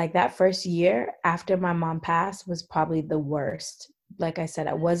 like, that first year after my mom passed was probably the worst. Like I said,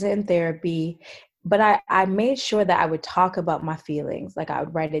 I wasn't in therapy, but I made sure that I would talk about my feelings. Like, I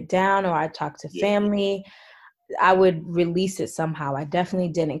would write it down, or I'd talk to Yeah. family. I would release it somehow. I definitely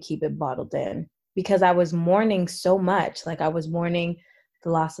didn't keep it bottled in because I was mourning so much. Like, I was mourning the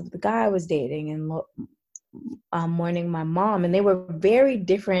loss of the guy I was dating, and mourning my mom. And they were very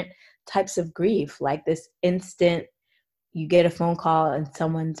different types of grief, like this instant, you get a phone call and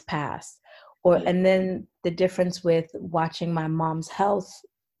someone's passed. And then the difference with watching my mom's health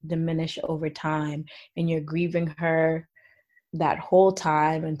diminish over time, and you're grieving her that whole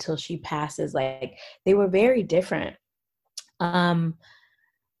time until she passes. Like, they were very different. But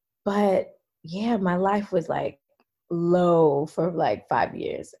yeah, my life was like low for like 5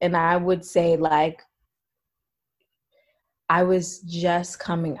 years. And I would say, like, I was just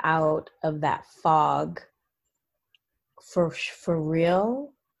coming out of that fog for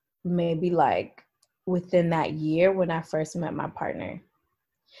real, maybe like within that year when I first met my partner.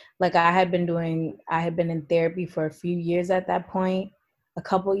 Like, I had been in therapy for a few years at that point, a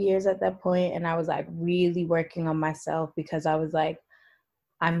couple years at that point, and I was like really working on myself because I was like,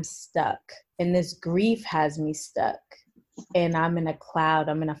 I'm stuck, and this grief has me stuck, and I'm in a cloud,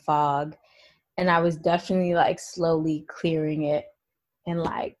 I'm in a fog, and I was definitely like slowly clearing it and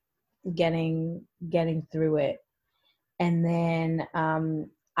like getting through it. And then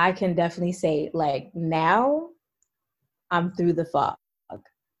I can definitely say, like, now I'm through the fog.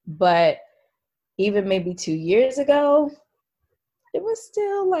 But even maybe 2 years ago, it was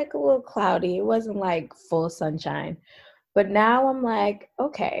still like a little cloudy. It wasn't like full sunshine. But now I'm like,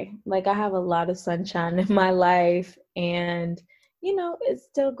 okay, like, I have a lot of sunshine in my life, and it's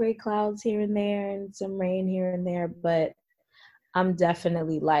still gray clouds here and there and some rain here and there, but I'm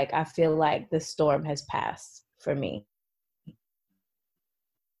definitely, like, I feel like the storm has passed for me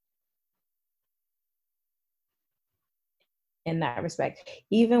in that respect.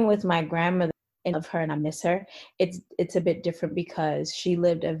 Even with my grandmother, and of her, and I miss her, it's a bit different because she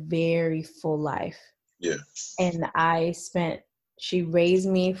lived a very full life. Yeah. And she raised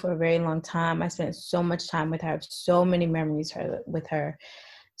me for a very long time. I spent so much time with her. I have so many memories with her.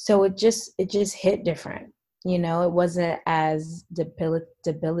 So it just hit different. It wasn't as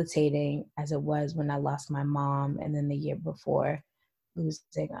debilitating as it was when I lost my mom, and then the year before losing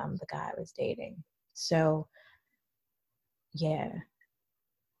the guy I was dating. So yeah.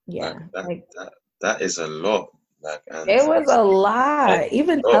 Like Yeah. Like, that is a lot. Like, and it was a lot.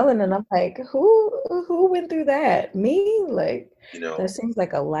 Even oh, telling, and I'm like, who went through that? Me? Like, you know, that seems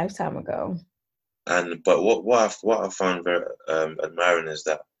like a lifetime ago. but what I found very admiring is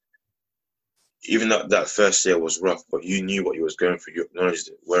that even though that first year was rough, but you knew what you was going through, you acknowledged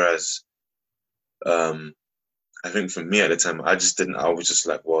it. Whereas, um, I think for me at the time, I just didn't. I was just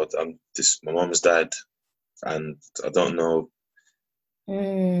like, well, my mom has died, and I don't know. I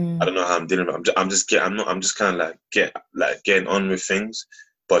Mm, don't know how I'm dealing with it. I'm just kind of like getting on with things,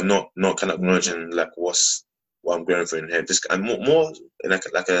 but not kind of acknowledging like what I'm going through in here. Just and more like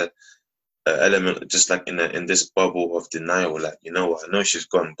a element, just like in this bubble of denial. Like, you know what? I know she's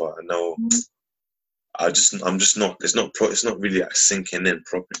gone, but I know I'm just not. It's not really like sinking in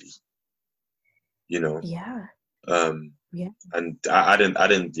properly. You know. yeah. Um, Yeah. and I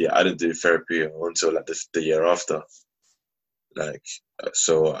didn't do therapy until like the year after. Like,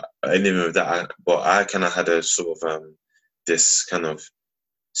 so I didn't even with that. But I kind of had a sort of this kind of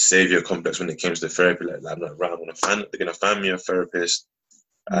savior complex when it came to the therapy. Like, I'm like, right, they're gonna find me a therapist,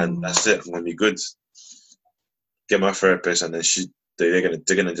 and Mm, that's it. I'm gonna be good. Get my therapist, and then they're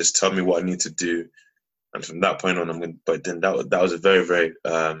gonna just tell me what I need to do, And from that point on, but then that was a very, very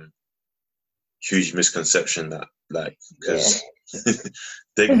huge misconception that, like, Yeah.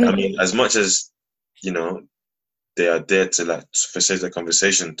 because I mean, as much as, you know, they are there to like facilitate the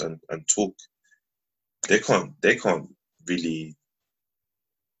conversation and talk, they can't really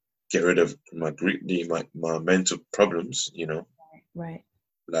get rid of my mental problems, you know. Right.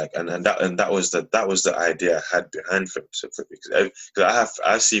 Like, and that was the idea I had behind therapy. So because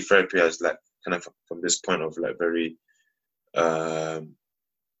I see therapy as like kind of from this point of like very um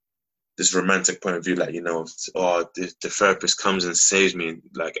this romantic point of view, like, you know, oh, the therapist comes and saves me,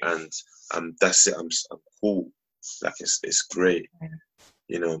 like, and that's it. I'm cool. Like, it's great. I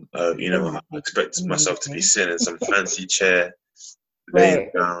Amazing. expect myself to be Amazing. sitting in some fancy chair, laying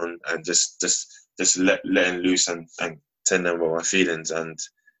Right. down, and just letting loose and telling them about my feelings. And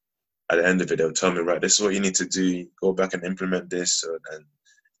at the end of it, they'll tell me, right, this is what you need to do. Go back and implement this, and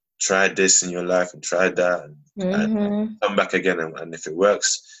try this in your life, and try that, and Mm-hmm. come back again. And if it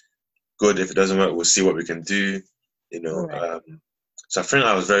works, good. If it doesn't work, we'll see what we can do. You know. Right. So I think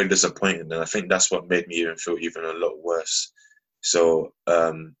I was very disappointed, and I think that's what made me even feel even a lot worse. So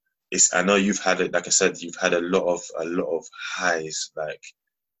I know you've had it. Like I said, you've had a lot of highs, like,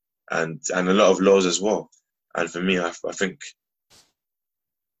 and a lot of lows as well. And for me, I think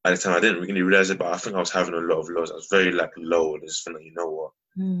at the time I didn't really realize it, but I think I was having a lot of lows. I was very like low. I just felt like, you know what,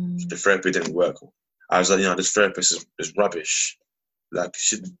 the Mm. therapy didn't work. I was like, this therapist is rubbish. Like,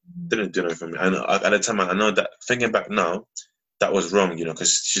 she didn't do anything for me. And at the time, I know that thinking back now, that was wrong,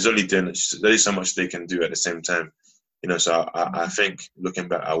 because she's only doing it. There's only so much they can do at the same time, So I think looking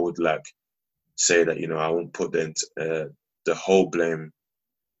back, I would like say that I won't put the whole blame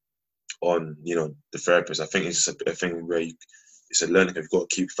on the therapist. I think it's just a thing where it's a learning. You've got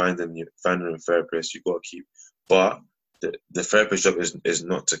to keep finding a therapist. You've got to keep, but the therapist job is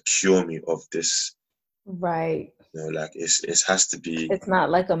not to cure me of this. Right. Like, it has to be. It's not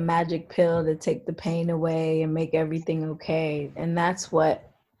like a magic pill to take the pain away and make everything okay. And that's what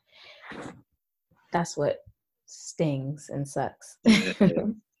stings and sucks. Yeah, yeah.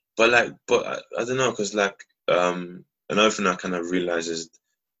 But I don't know, because like another thing I kind of realize is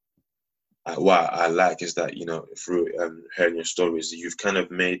what I like is that through hearing your stories, you've kind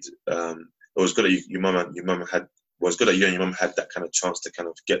of made it was good that your mum had was good that you and your mum had that kind of chance to kind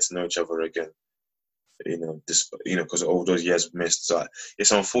of get to know each other again. This because all those years missed. So it's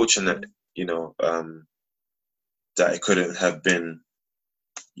unfortunate, that it couldn't have been,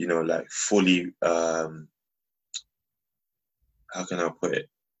 like fully. How can I put it?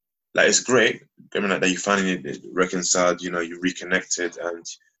 Like, it's great. I mean, like, that you finally reconciled. You reconnected, and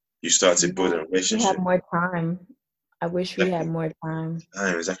you started building a We have relationship. more time. I wish we had Exactly more time.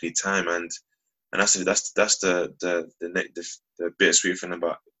 time, exactly time, and that's the bittersweet thing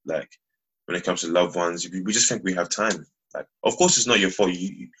about, like, when it comes to loved ones. We just think we have time. Like, of course, it's not your fault.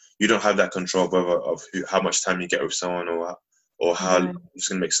 You don't have that control of how much time you get with someone, or how Right. it's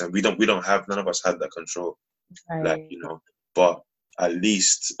gonna make sense. We don't have none of us have that control. Like, Right. but at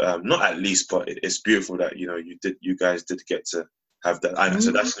least, not at least, but it's beautiful that you guys did get to have that. And so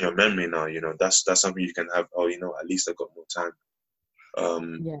Mhm. that's in your memory now. That's something you can have. Oh, at least I got more time.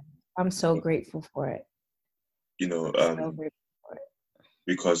 Um, Yeah. I'm so grateful for it. you know, So grateful for it.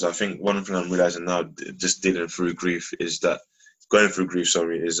 because I think one thing I'm realizing now, just dealing through grief, is that going through grief,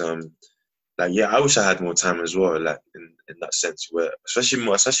 sorry, is like, yeah, I wish I had more time as well. Like, in that sense, where especially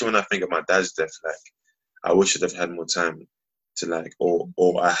when I think of my dad's death, like, I wish I'd have had more time to, like, or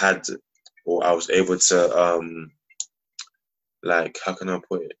I was able to like, how can I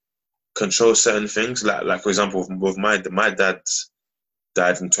put it, control certain things. Like, for example, with my dad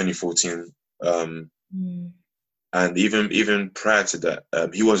died in 2014. Um, Mm. And even prior to that,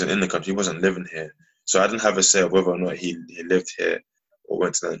 he wasn't in the country. He wasn't living here, so I didn't have a say of whether or not he lived here or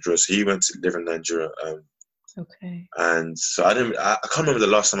went to Nigeria. So he went to live in Nigeria, Okay. and so I didn't. I can't remember the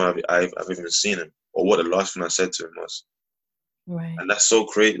last time I've even seen him, or what the last thing I said to him was. Right. And that's so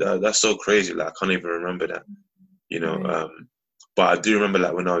crazy. That's so crazy. Like, I can't even remember that. You know. Right. But I do remember,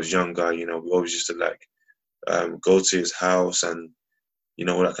 like, when I was younger. We always used to, like, go to his house, and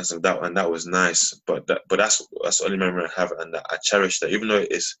all that kind of stuff. That was nice. But that's the only memory I have, and I cherish that. Even though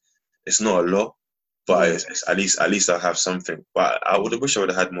it's not a lot, but Yeah. it's at least I have something. But I would have wished I would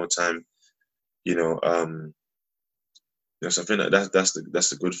have had more time. You know, um, so I think that's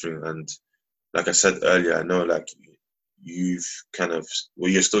the good thing. And like I said earlier, I know, like, you've kind of, well,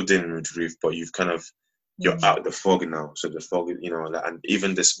 you're still dealing with grief, but you're Mm. out the fog now. So the fog, like, and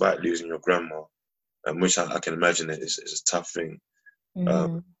even despite losing your grandma, which I can imagine is a tough thing. Um,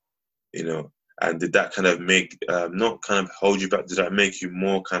 Mhm. you know, and did that kind of make not kind of hold you back? Did that make you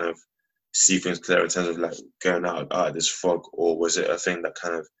more kind of see things clear in terms of like going out of this fog, or was it a thing that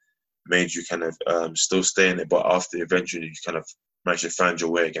kind of made you kind of still stay in it, but after eventually you kind of managed to find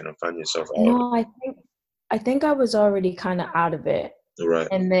your way again and find yourself out of No, I think I was already kind of out of it. it? Right.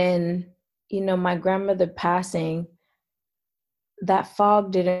 And then, my grandmother passing, that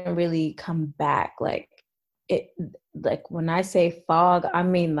fog didn't really come back. It, like when I say fog, I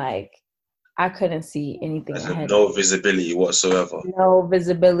mean like I couldn't see anything As in ahead of no me. visibility whatsoever. No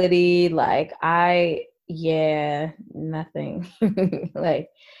visibility. Yeah, nothing. Like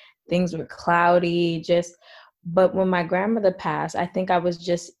things were cloudy, but when my grandmother passed, I think I was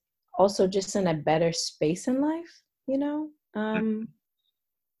just in a better space in life,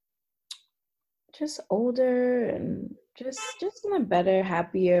 just older and just in a better,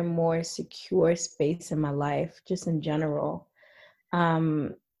 happier, more secure space in my life, just in general.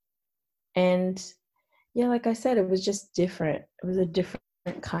 Um, and yeah, like I said, it was just different. It was a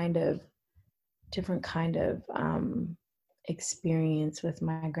kind of different kind of experience with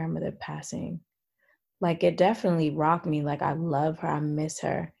my grandmother passing. Like it definitely rocked me. Like I love her, I miss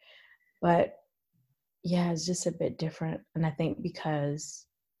her, but yeah, it's just a bit different. And I think because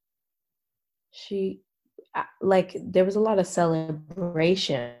she like there was a lot of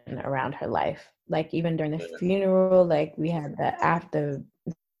celebration around her life, like even during the Yeah. funeral, like we had the after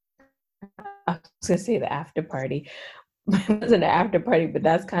I was gonna say the after party. It wasn't an after party, but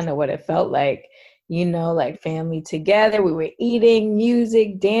that's kind of what it felt like, like family together, we were eating,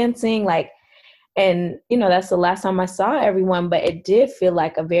 music, dancing, like, and that's the last time I saw everyone, but it did feel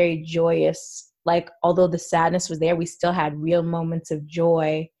like a very joyous, like although the sadness was there, we still had real moments of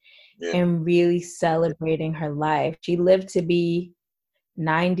joy Yeah. and really celebrating her life. She lived to be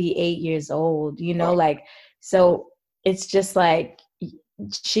 98 years old, Wow. like, so it's just like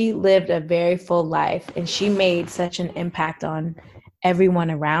she lived a very full life and she made such an impact on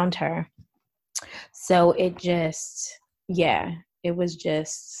everyone around her. So yeah, it was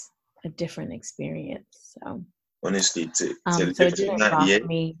just a different experience. So, Honestly, to so live it to didn't rock 98,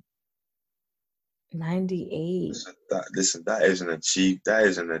 me. 98. listen, that is an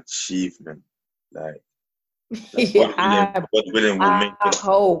achievement. Like, Yeah, God willing, will make I it.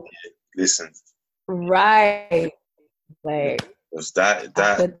 hope. Listen, Right. Like, because I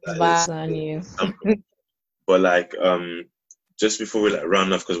put the that vibes on you. is something. But like, just before we like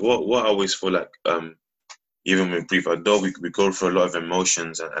round off, because what I always feel like, even with grief, although we go through a lot of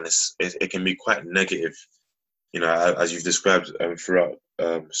emotions, and it can be quite negative, as you've described throughout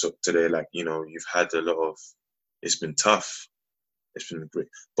so today, like you've had a lot of, it's been tough, it's been great,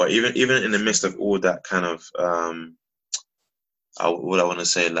 but even in the midst of all that kind of what I want to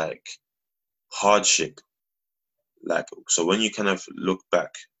say, like hardship, like, so when you kind of look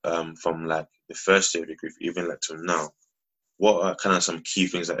back from like the first day of your grief, even like till now, what are kind of some key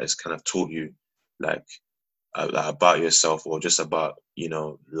things that it's kind of taught you, like about yourself, or just about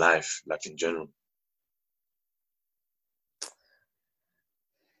life, like in general?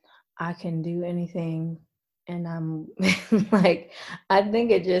 I can do anything. And I'm like, I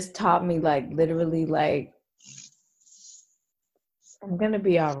think it just taught me, like, literally, like, I'm gonna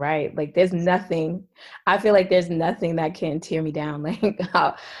be all right. Like, I feel like there's nothing that can tear me down. Like,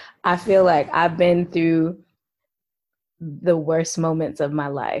 I feel like I've been through the worst moments of my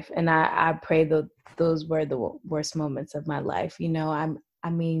life. And I pray that those were the worst moments of my life. I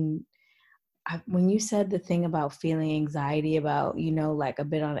mean, when you said the thing about feeling anxiety about, like a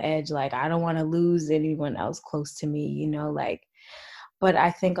bit on edge, like I don't want to lose anyone else close to me, like, but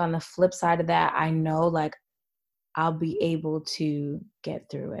I think on the flip side of that, I know like I'll be able to get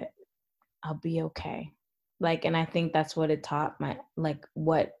through it. I'll be okay. Like, and I think that's what it taught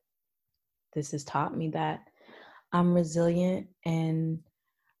what this has taught me, that I'm resilient and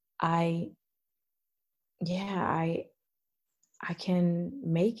I, yeah, I can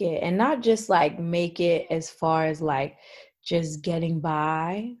make it, and not just like make it as far as like just getting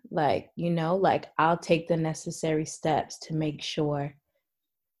by, like, like I'll take the necessary steps to make sure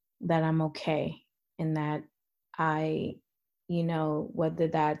that I'm okay and that I, whether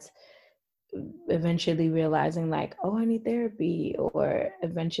that's eventually realizing like, oh, I need therapy, or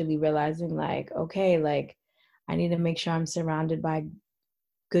eventually realizing like, okay, like I need to make sure I'm surrounded by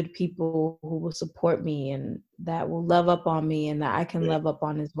good people who will support me and that will love up on me and that I can Yeah. love up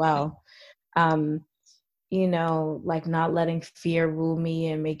on as well. Um, like not letting fear rule me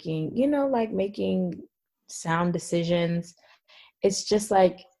and making, like making sound decisions. It's just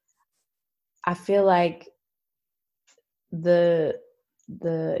like I feel like the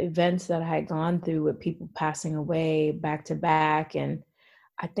events that I had gone through with people passing away back to back, and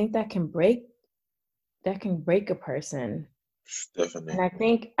I think that can break a person. Definitely. And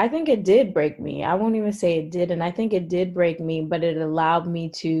I think it did break me. I won't even say it did, and I think it did break me, but it allowed me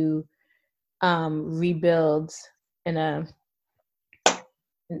to rebuild in a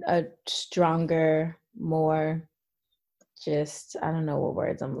stronger, more just I don't know what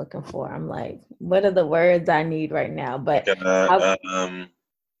words I'm looking for. I'm like, what are the words I need right now? But Like, I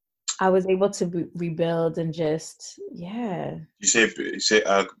I was able to rebuild and just yeah, you say,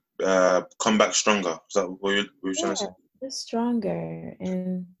 come back stronger. Is that what you're trying to yeah, say? just stronger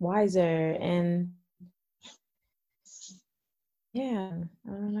and wiser and yeah,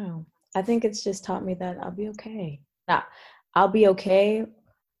 I don't know. I think it's just taught me that I'll be okay. Now, I'll be okay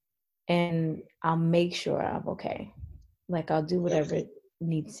and I'll make sure I'm okay. Like I'll do whatever Exactly.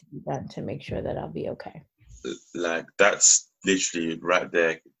 needs to be done to make sure that I'll be okay. Like that's literally right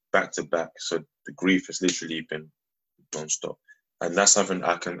there, back to back. So the grief has literally been non-stop, and that's something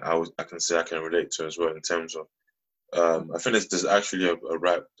I can say I can relate to as well in terms of I think there's actually a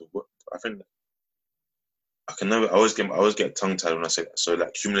right. I think I can never. I always get tongue tied when I say that. So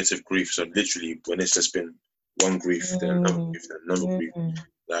like cumulative grief. So literally when it's just been one grief, then another Mm, grief, then another grief. mm,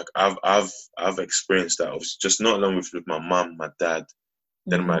 Like I've experienced that. Obviously, just not along with my mum, my dad,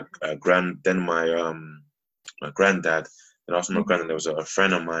 then mhm, my my granddad, then after my mhm, granddad there was a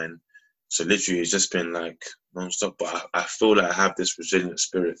friend of mine. So literally it's just been like non-stop. But I feel like I have this resilient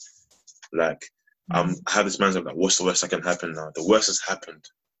spirit. Like mhm. I have this mindset like, what's the worst that can happen now? The worst has happened.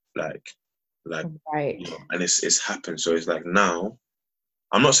 Like like Right. and it's happened. So it's like now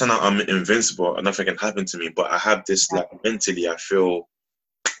I'm not saying that I'm invincible and nothing can happen to me, but I have this like mentally I feel,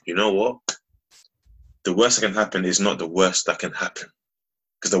 you know what? The worst that can happen is not the worst that can happen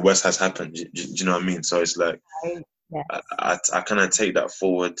because the worst has happened. Do you know what I mean? So it's like Right. Yes. I kind of take that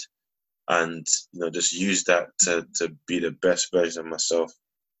forward and just use that to be the best version of myself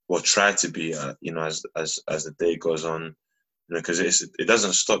or try to be as the day goes on, because it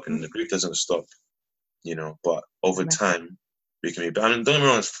doesn't stop and the grief doesn't stop, but over Right. time we can be better. I mean, don't get me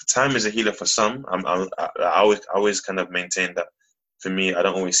wrong, time is a healer for some. I always kind of maintain that for me I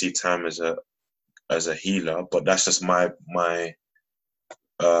don't always see time as a healer, but that's just my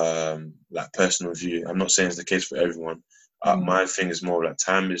like personal view. I'm not saying it's the case for everyone. Mm. My thing is more like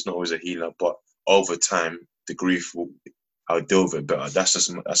time is not always a healer, but over time the grief will I'll deal with it better. That's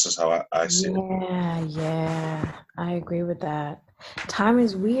just how I see it. Yeah, yeah. I agree with that. Time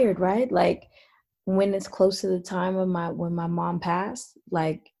is weird, right? Like when it's close to the time of my when my mom passed,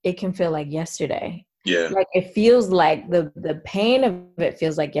 like it can feel like yesterday. Yeah, Like it feels like the pain of it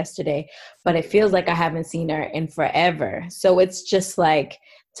feels like yesterday, but it feels like I haven't seen her in forever. So it's just like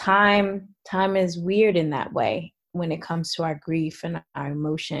time is weird in that way when it comes to our grief and our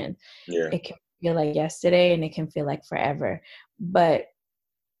emotion. yeah, It can feel like yesterday and it can feel like forever. But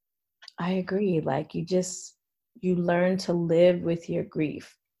I agree. Like you learn to live with your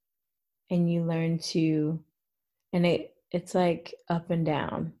grief and you learn to and it's like up and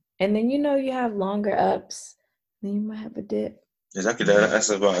down. And then you have longer ups, then you might have a dip. exactly. And That's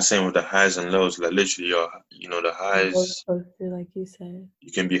what I'm saying with the highs and lows. Like literally, the the roller highs coaster, like you said.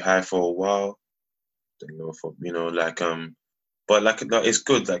 you can be high for a while, then low for like but like it's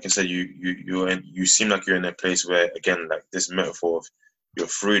good. Like I said, you seem like you're in a place where again like this metaphor of you're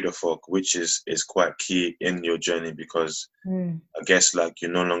through the fog, which is quite key in your journey because Mm. I guess like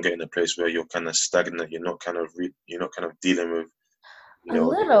you're no longer in a place where you're kind of stagnant. You're not kind of dealing with A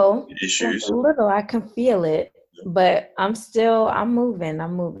little, like a issues. little, I can feel it, but I'm moving.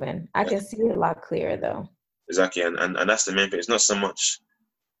 I'm moving. I can see it a lot clearer though. Exactly, and that's the main thing. It's not so much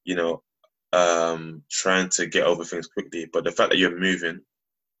you know trying to get over things quickly, but the fact that you're moving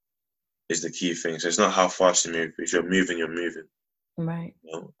is the key thing. So it's not how fast you move. If you're moving, you're moving. Right.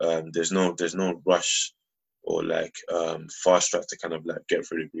 There's no rush or like fast track to kind of like get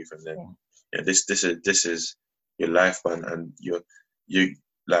through the grief, and then Yeah. this is your life, man, and you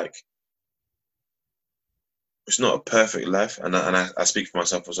like it's not a perfect life, and I speak for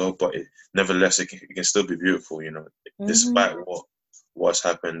myself as well, but nevertheless, it can still be beautiful, Hmm. despite what's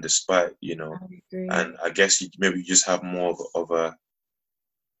happened, despite I agree. and I guess maybe you just have more of a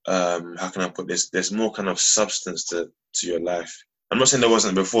how can I put this? There's more kind of substance to your life. I'm not saying there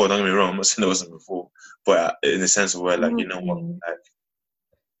wasn't before. Don't get me wrong. I'm not saying there wasn't before, but in the sense of where like you know what, Mm. like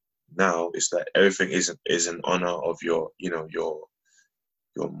now it's like everything is in honor of your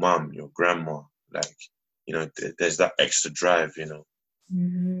mom, your grandma, like there's that extra drive,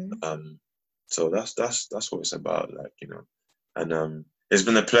 Mhm. um so that's what it's about, like and it's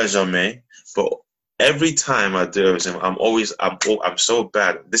been a pleasure, May, but every time I do it, I'm so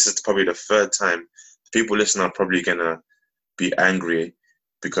bad. This is probably the third time. People listening are probably gonna be angry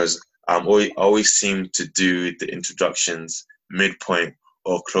because always seem to do the introductions midpoint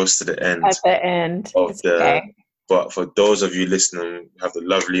or close to the end At the end, of it's the. okay. But for those of you listening, we have the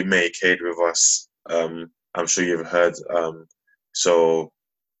lovely May Cade with us. I'm sure you've heard. So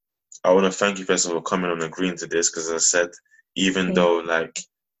I want to thank you first of all for coming on and agreeing to this because, as I said, even Thank though like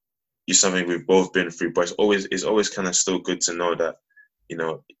it's something we've both been through, but it's always kind of still good to know that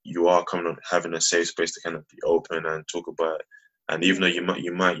you are coming on having a safe space to kind of be open and talk about it. And even though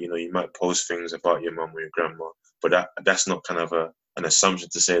you might post things about your mum or your grandma, but that's not kind of an assumption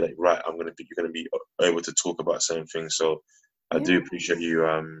to say that right, you're gonna be able to talk about certain things. So I do yeah. appreciate you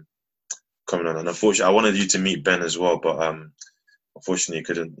coming on. And unfortunately, I wanted you to meet Ben as well, but unfortunately, he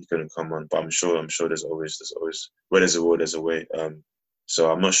couldn't come on. But I'm sure there's always where there's a will, there's a way.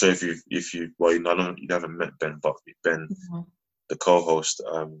 So I'm not sure if you well, I don't you haven't met Ben, but Ben, Mhm. the co-host,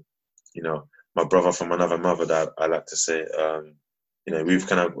 my brother from another mother that I like to say, we've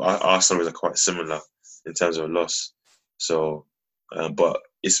Okay. kind of our stories are quite similar in terms of loss. So, but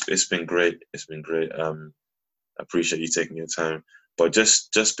it's been great. It's been great. I appreciate you taking your time. But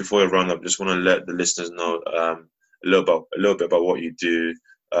just before I round up, just want to let the listeners know a little bit about what you do,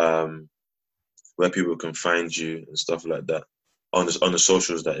 um, where people can find you and stuff like that on the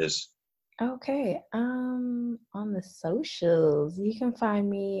socials. That is. Okay. On the socials, you can find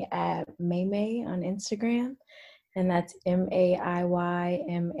me at Maymay on Instagram, and that's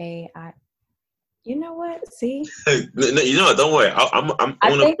MAIYMAI. You know what? See, No, don't worry. I'm I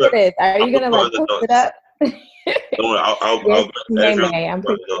gonna think put it is. Are I'm you gonna gonna put like on the post it notes. up? Don't worry. I'll Yes, everyone Maymay. I'm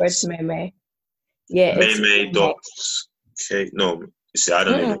put on pretty the sure it's notes. Maymay. Yeah, it's Maymay Maymay. dot K. No, you see, I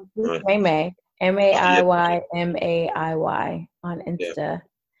don't even It's know it. Maymay. Okay, yeah, MAIYMAIY on yeah. Insta.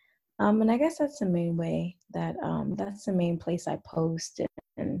 And I guess that's the main way that that's the main place I post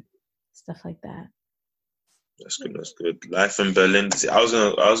and stuff like that. That's good. That's good. Life in Berlin. See, I was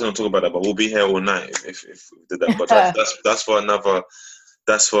gonna talk about that, but we'll be here all night if we did that. But that's for another.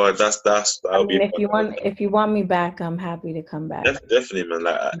 I That'll be mean, for another. if you want me back, I'm happy to come back. Definitely, man.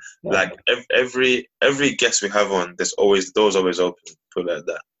 Yeah. Like every guest we have on, there's always doors always open. Put it like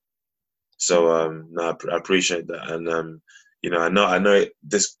that. So no, I appreciate that, and I know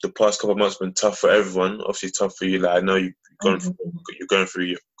the past couple of months have been tough for everyone. Obviously, tough for you. Like I know Mhm. you're going through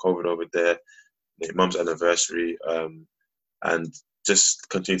your COVID over there, your mum's anniversary, and just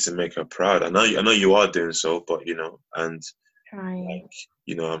continue to make her proud. I know you are doing so, but and Trying.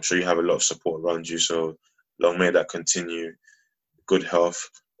 like I'm sure you have a lot of support around you. So long may that continue. Good health.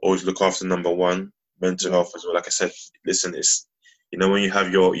 Always look after number one, mental Yeah. health as well. Like I said, listen, it's when you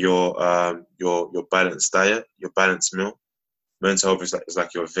have your balanced diet, your balanced meal, mental health is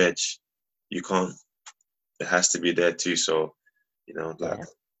like your veg. You can't. It has to be there too. So like Yeah.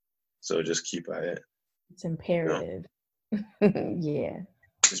 so, just keep at it. It's You know, imperative. Yeah.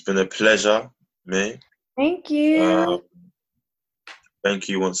 it's been a pleasure, May. Thank Um, you. thank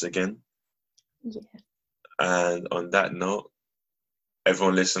you once again. Yeah. And on that note,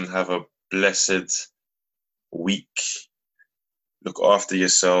 everyone listen. Have a blessed week. Look after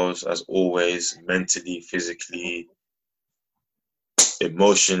yourselves as always, mentally, physically,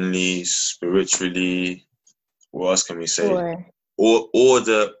 emotionally, spiritually. What else can we say? Sure. All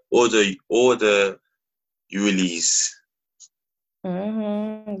the Ulis,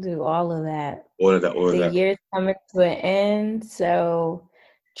 Do all of that. all of that, all of The that. year's coming to an end, so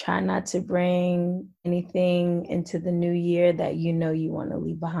try not to bring anything into the new year that you want to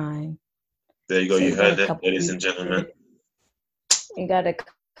leave behind. There you go. So You you got a heard it, couple ladies weeks. and gentlemen. You got a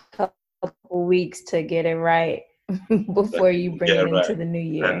couple weeks to get it right before you bring Get it it right. into the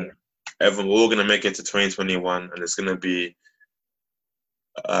new And year. everyone, we're all gonna make it to 2021, and it's gonna be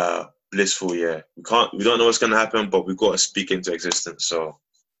a blissful year. We don't know what's gonna happen, but we've got to speak into existence. So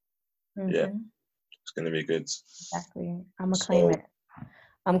yeah, Mm-hmm. it's gonna be good. Exactly. I'm gonna claim So it.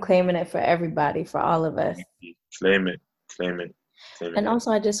 I'm claiming it for everybody, for all of us. claim it, claim it, claim it. And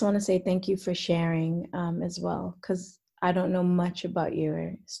also, I just want to say thank you for sharing as well, because I don't know much about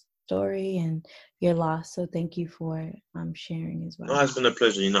your story and your loss. So thank you for sharing as No, well. it's been a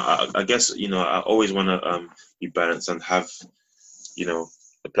pleasure. I guess I always want to be balanced and have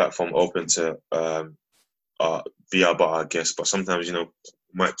the platform open to be about our guests. But sometimes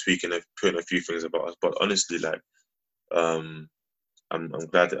might tweak and put in a few things about us. But honestly, like um, I'm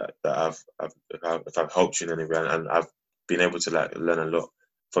glad that if I've helped you in any way, and I've been able to like learn a lot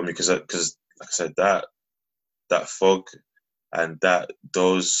from you because like I said, that fog and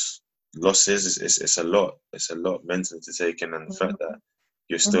those losses it's a lot. It's a lot mentally to take in, and the fact that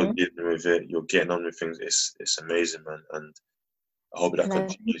you're still Mm-hmm. dealing with it, you're getting on with things. It's amazing, man, and I hope that And I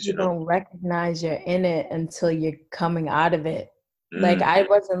think continues. you don't recognize you're in it until you're coming out of it. Like, Mm. I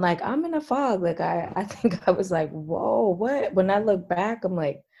wasn't like, I'm in a fog. Like, I think I was like, whoa, what? When I look back, I'm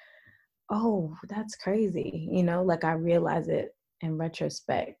like, oh, that's crazy. You know, like I realize it in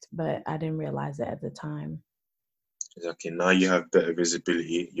retrospect, but I didn't realize it at the time. Exactly. Now you have better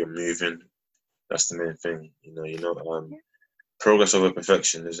visibility. You're moving. That's the main thing. Yeah. Progress over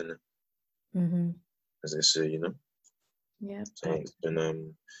perfection, isn't it? Mm-hmm. As they say, Yeah. So it's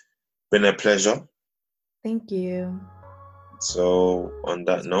been a pleasure. Thank you. So on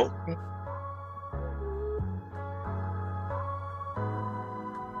that This was note, great.